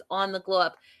 She is on the glow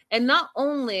up. And not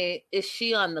only is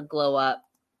she on the glow up,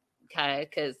 okay,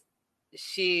 because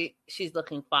she's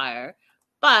looking fire,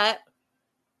 but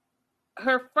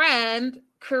her friend,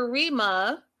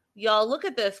 Karima, y'all, look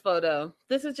at this photo.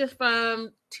 This is just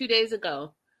from 2 days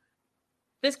ago.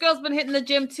 This girl's been hitting the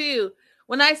gym too.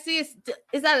 When I see,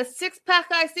 is that a six-pack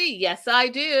I see? Yes, I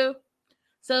do.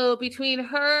 So between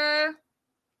her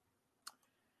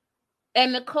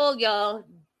and Nicole, y'all,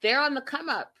 they're on the come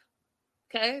up.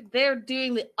 Okay? They're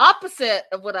doing the opposite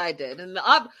of what I did. And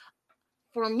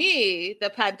for me, the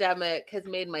pandemic has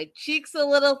made my cheeks a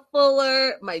little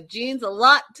fuller, my jeans a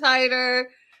lot tighter.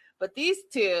 But these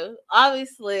two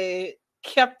obviously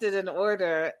kept it in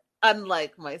order,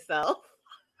 unlike myself.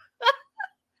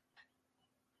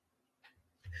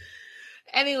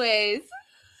 Anyways,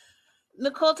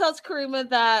 Nicole tells Karima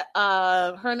that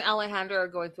her and Alejandro are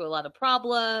going through a lot of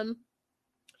problems.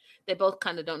 They both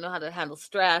kind of don't know how to handle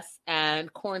stress,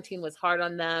 and quarantine was hard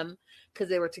on them because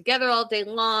they were together all day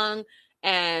long,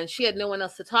 and she had no one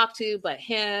else to talk to but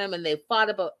him, and they fought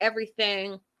about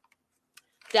everything,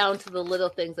 down to the little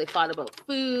things. They fought about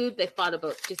food. They fought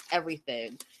about just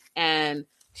everything. And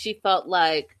she felt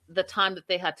like the time that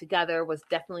they had together was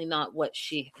definitely not what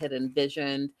she had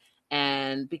envisioned.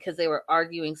 And because they were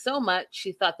arguing so much,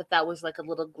 she thought that that was like a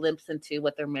little glimpse into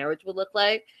what their marriage would look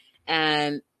like.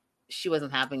 And she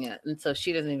wasn't having it. And so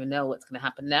she doesn't even know what's going to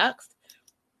happen next.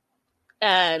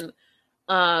 And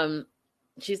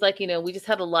she's like, we just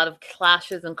had a lot of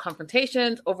clashes and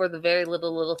confrontations over the very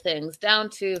little things, down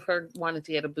to her wanting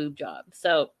to get a boob job.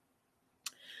 So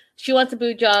she wants a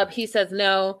boob job. He says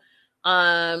no.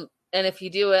 And if you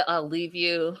do it, I'll leave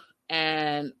you.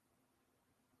 And,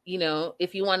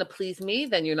 if you want to please me,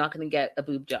 then you're not going to get a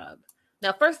boob job.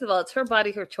 Now, first of all, it's her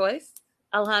body, her choice,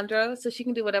 Alejandro. So she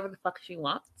can do whatever the fuck she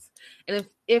wants. And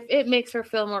if it makes her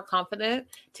feel more confident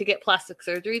to get plastic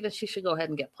surgery, then she should go ahead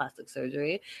and get plastic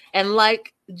surgery. And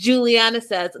like Juliana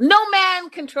says, no man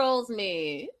controls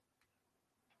me.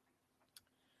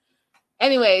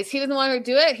 Anyways, he doesn't want her to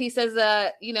do it. He says,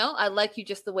 I like you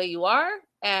just the way you are.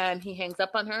 And he hangs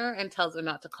up on her and tells her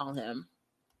not to call him.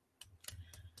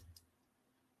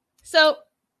 So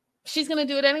she's going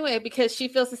to do it anyway because she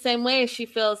feels the same way. She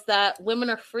feels that women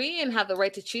are free and have the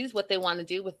right to choose what they want to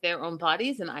do with their own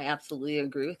bodies. And I absolutely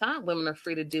agree with that. Women are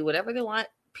free to do whatever they want.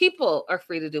 People are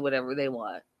free to do whatever they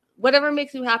want. Whatever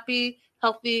makes you happy,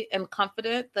 healthy, and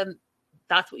confident, then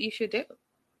that's what you should do.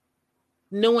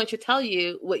 No one should tell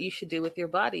you what you should do with your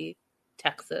body,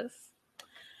 Texas.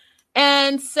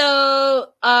 And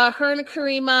so her and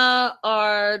Karima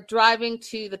are driving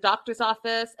to the doctor's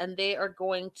office, and they are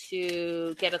going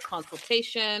to get a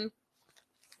consultation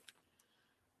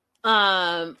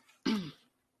about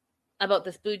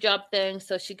this boob job thing.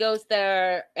 So she goes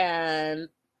there and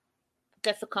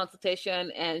gets a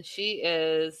consultation, and she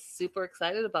is super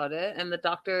excited about it. And the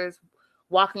doctor's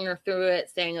walking her through it,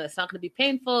 saying that it's not going to be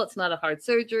painful. It's not a hard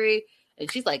surgery.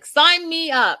 And she's like, sign me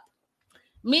up.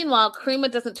 Meanwhile, Karima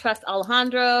doesn't trust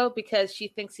Alejandro because she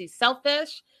thinks he's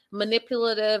selfish,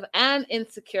 manipulative, and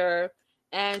insecure.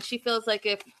 And she feels like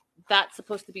if that's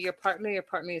supposed to be your partner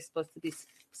is supposed to be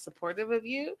supportive of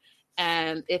you.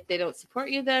 And if they don't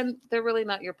support you, then they're really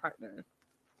not your partner.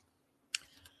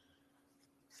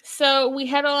 So we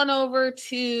head on over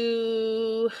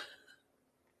to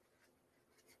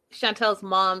Chantel's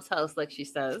mom's house, like she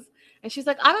says. And she's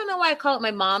like, I don't know why I call it my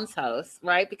mom's house,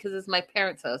 right? Because it's my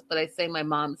parents' house, but I say my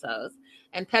mom's house.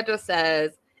 And Pedro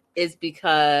says, is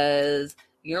because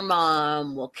your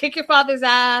mom will kick your father's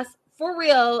ass for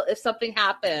real if something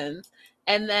happens.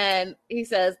 And then he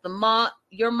says,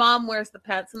 your mom wears the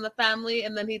pants in the family.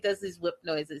 And then he does these whip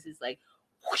noises. He's like,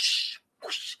 whoosh,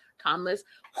 whoosh, Thomas,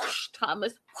 whoosh,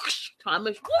 Thomas, whoosh,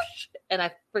 Thomas, whoosh. And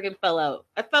I freaking fell out.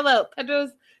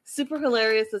 Pedro's super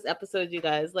hilarious this episode, you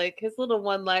guys. Like his little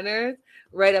one-liners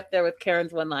right up there with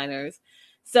Karen's one-liners.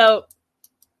 So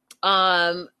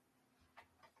Chantel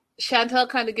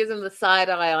kind of gives him the side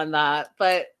eye on that,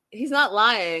 but he's not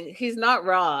lying. He's not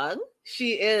wrong.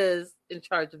 She is in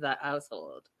charge of that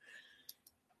household.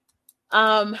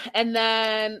 And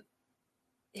then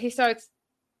he starts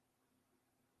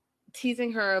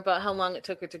teasing her about how long it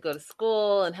took her to go to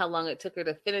school and how long it took her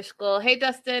to finish school. Hey,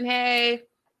 Dustin. Hey.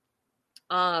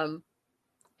 And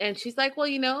she's like,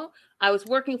 well, I was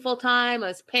working full time. I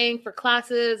was paying for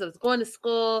classes. I was going to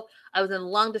school. I was in a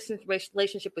long distance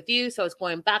relationship with you. So I was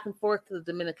going back and forth to the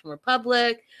Dominican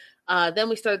Republic. Then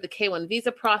we started the K-1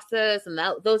 visa process, and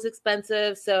those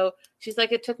expensive. So she's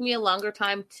like, it took me a longer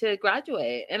time to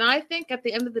graduate. And I think at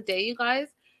the end of the day, you guys,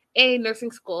 A,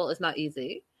 nursing school is not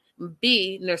easy.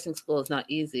 B, nursing school is not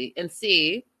easy. And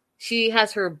C, she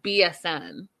has her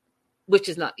BSN, which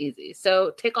is not easy.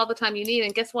 So take all the time you need.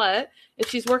 And guess what? If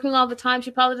she's working all the time,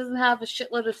 she probably doesn't have a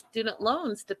shitload of student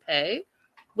loans to pay,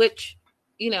 which,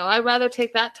 I'd rather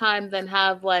take that time than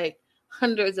have like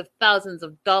hundreds of thousands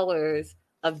of dollars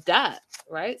of debt,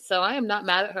 right? So I am not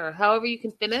mad at her. However you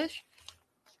can finish.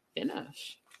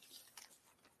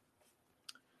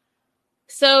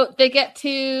 So they get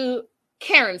to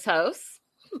Karen's house.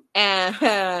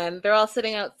 And they're all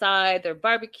sitting outside. They're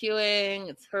barbecuing.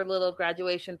 It's her little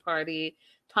graduation party.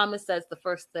 Thomas says the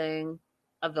first thing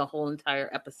of the whole entire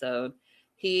episode.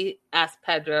 He asks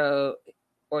Pedro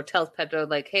or tells Pedro,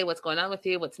 like, hey, what's going on with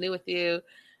you? What's new with you?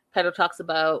 Pedro talks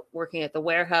about working at the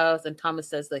warehouse. And Thomas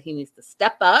says that he needs to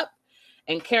step up.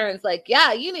 And Karen's like,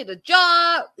 yeah, you need a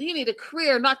job. You need a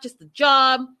career, not just a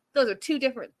job. Those are two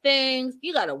different things.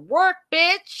 You got to work,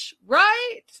 bitch.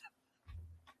 Right?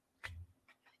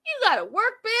 You gotta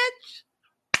work, bitch.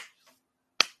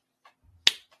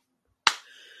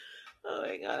 Oh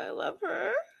my God, I love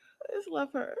her. I just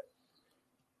love her.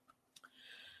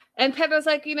 And Pedro's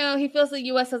like, he feels the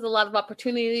U.S. has a lot of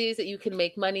opportunities that you can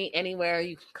make money anywhere.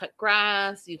 You can cut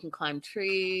grass, you can climb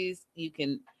trees, you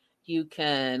can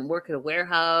work at a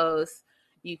warehouse,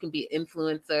 you can be an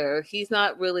influencer. He's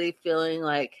not really feeling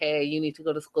like, hey, you need to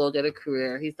go to school, get a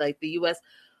career. He's like, the U.S.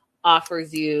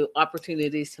 offers you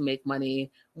opportunities to make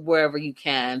money wherever you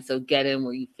can. So get in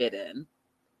where you fit in.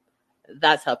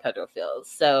 That's how Pedro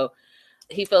feels. So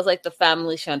he feels like the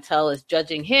family Chantel is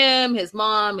judging him, his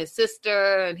mom, his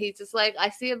sister, and he's just like, I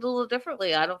see it a little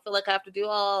differently. I don't feel like I have to do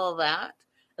all of that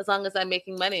as long as I'm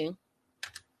making money.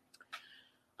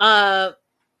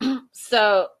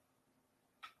 So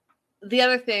the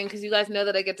other thing, because you guys know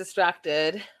that I get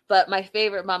distracted, but my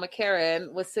favorite, Mama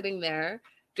Karen, was sitting there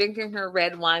drinking her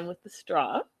red wine with the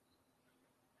straw.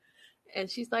 And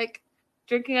she's like,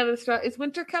 drinking out of the straw, is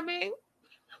winter coming?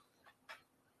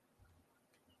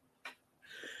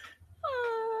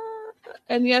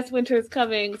 And yes, winter is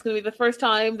coming. It's going to be the first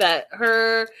time that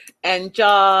her and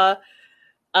Jaw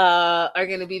are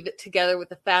going to be together with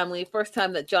the family. First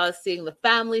time that Jaw is seeing the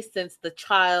family since the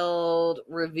child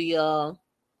reveal.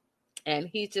 And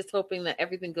he's just hoping that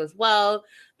everything goes well,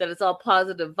 that it's all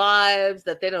positive vibes,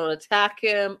 that they don't attack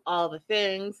him, all the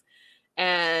things.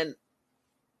 And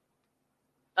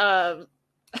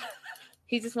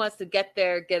he just wants to get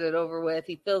there, get it over with.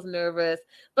 He feels nervous,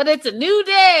 but it's a new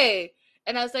day.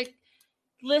 And I was like,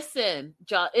 listen,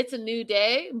 Jaw, it's a new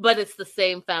day, but it's the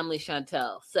same family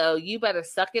Chantel. So you better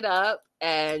suck it up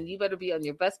and you better be on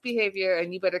your best behavior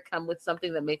and you better come with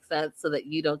something that makes sense so that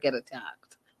you don't get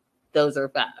attacked. Those are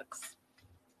facts.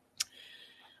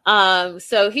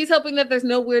 So he's hoping that there's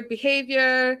no weird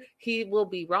behavior. He will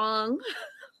be wrong.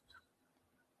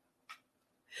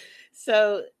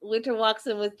 So Winter walks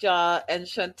in with Jaw and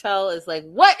Chantel is like,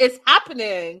 what is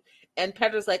happening? And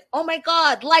Pedro's like, oh my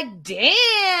God, like,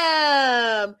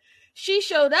 damn. She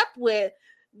showed up with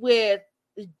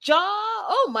Jaw.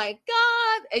 Oh my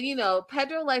God. And, you know,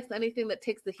 Pedro likes anything that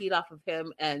takes the heat off of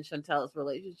him and Chantel's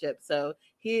relationship. So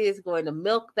he is going to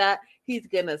milk that. He's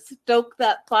going to stoke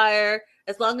that fire.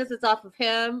 As long as it's off of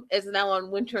him, it's now on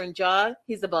Winter and Jaw.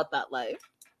 He's about that life.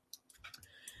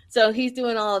 So he's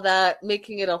doing all of that,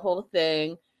 making it a whole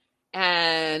thing.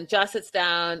 And Jaw sits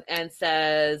down and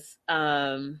says,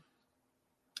 Jaw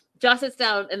sits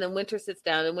down and then Winter sits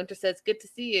down and Winter says, good to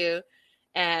see you.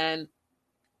 And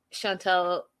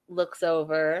Chantel looks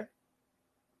over,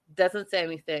 doesn't say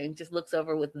anything, just looks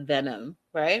over with venom,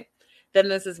 right? Then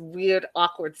there's this weird,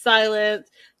 awkward silence.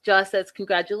 Jaw says,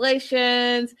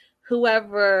 congratulations.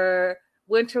 Whoever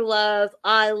Winter loves,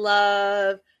 I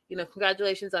love. You know,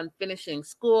 congratulations on finishing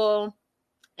school.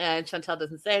 And Chantel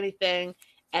doesn't say anything.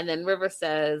 And then River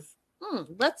says,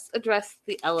 let's address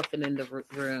the elephant in the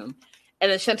room.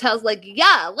 And then Chantel's like,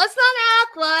 yeah, let's not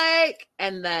act like.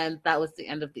 And then that was the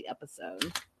end of the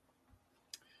episode.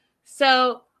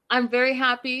 So I'm very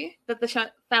happy that the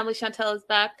family Chantel is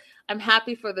back. I'm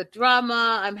happy for the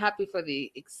drama. I'm happy for the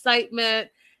excitement.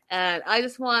 And I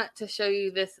just want to show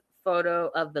you this photo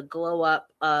of the glow up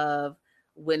of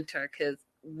Winter, because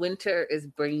Winter is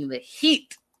bringing the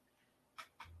heat.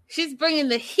 She's bringing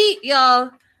the heat, y'all.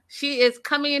 She is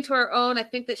coming into her own. I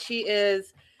think that she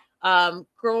is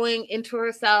growing into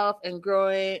herself and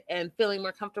growing and feeling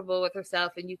more comfortable with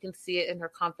herself. And you can see it in her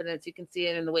confidence. You can see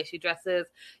it in the way she dresses.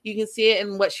 You can see it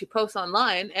in what she posts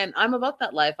online. And I'm about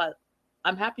that life.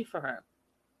 I'm happy for her.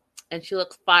 And she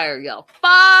looks fire, y'all.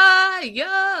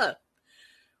 Fire!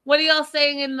 What are y'all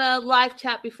saying in the live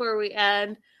chat before we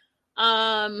end?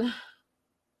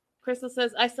 Crystal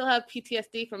says, I still have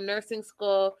PTSD from nursing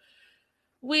school.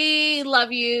 We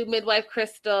love you, Midwife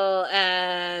Crystal.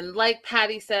 And like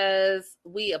Patty says,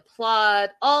 we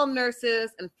applaud all nurses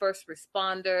and first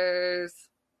responders.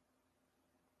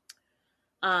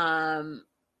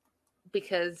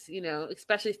 Because, you know,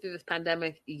 especially through this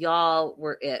pandemic, y'all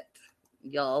were it.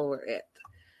 Y'all were it.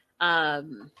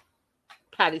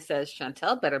 Patty says,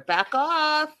 Chantel, better back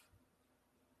off.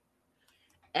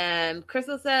 And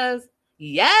Crystal says,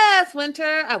 yes,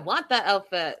 Winter, I want that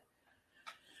outfit.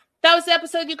 That was the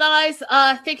episode, you guys.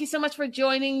 Thank you so much for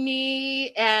joining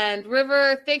me. And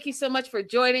River, thank you so much for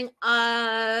joining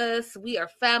us. We are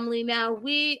family now.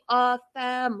 We are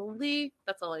family.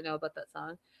 That's all I know about that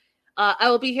song. I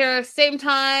will be here same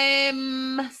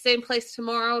time, same place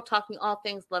tomorrow, talking all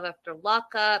things Love After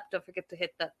Lockup. Don't forget to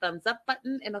hit that thumbs up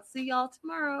button, and I'll see y'all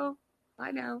tomorrow.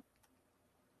 Bye now.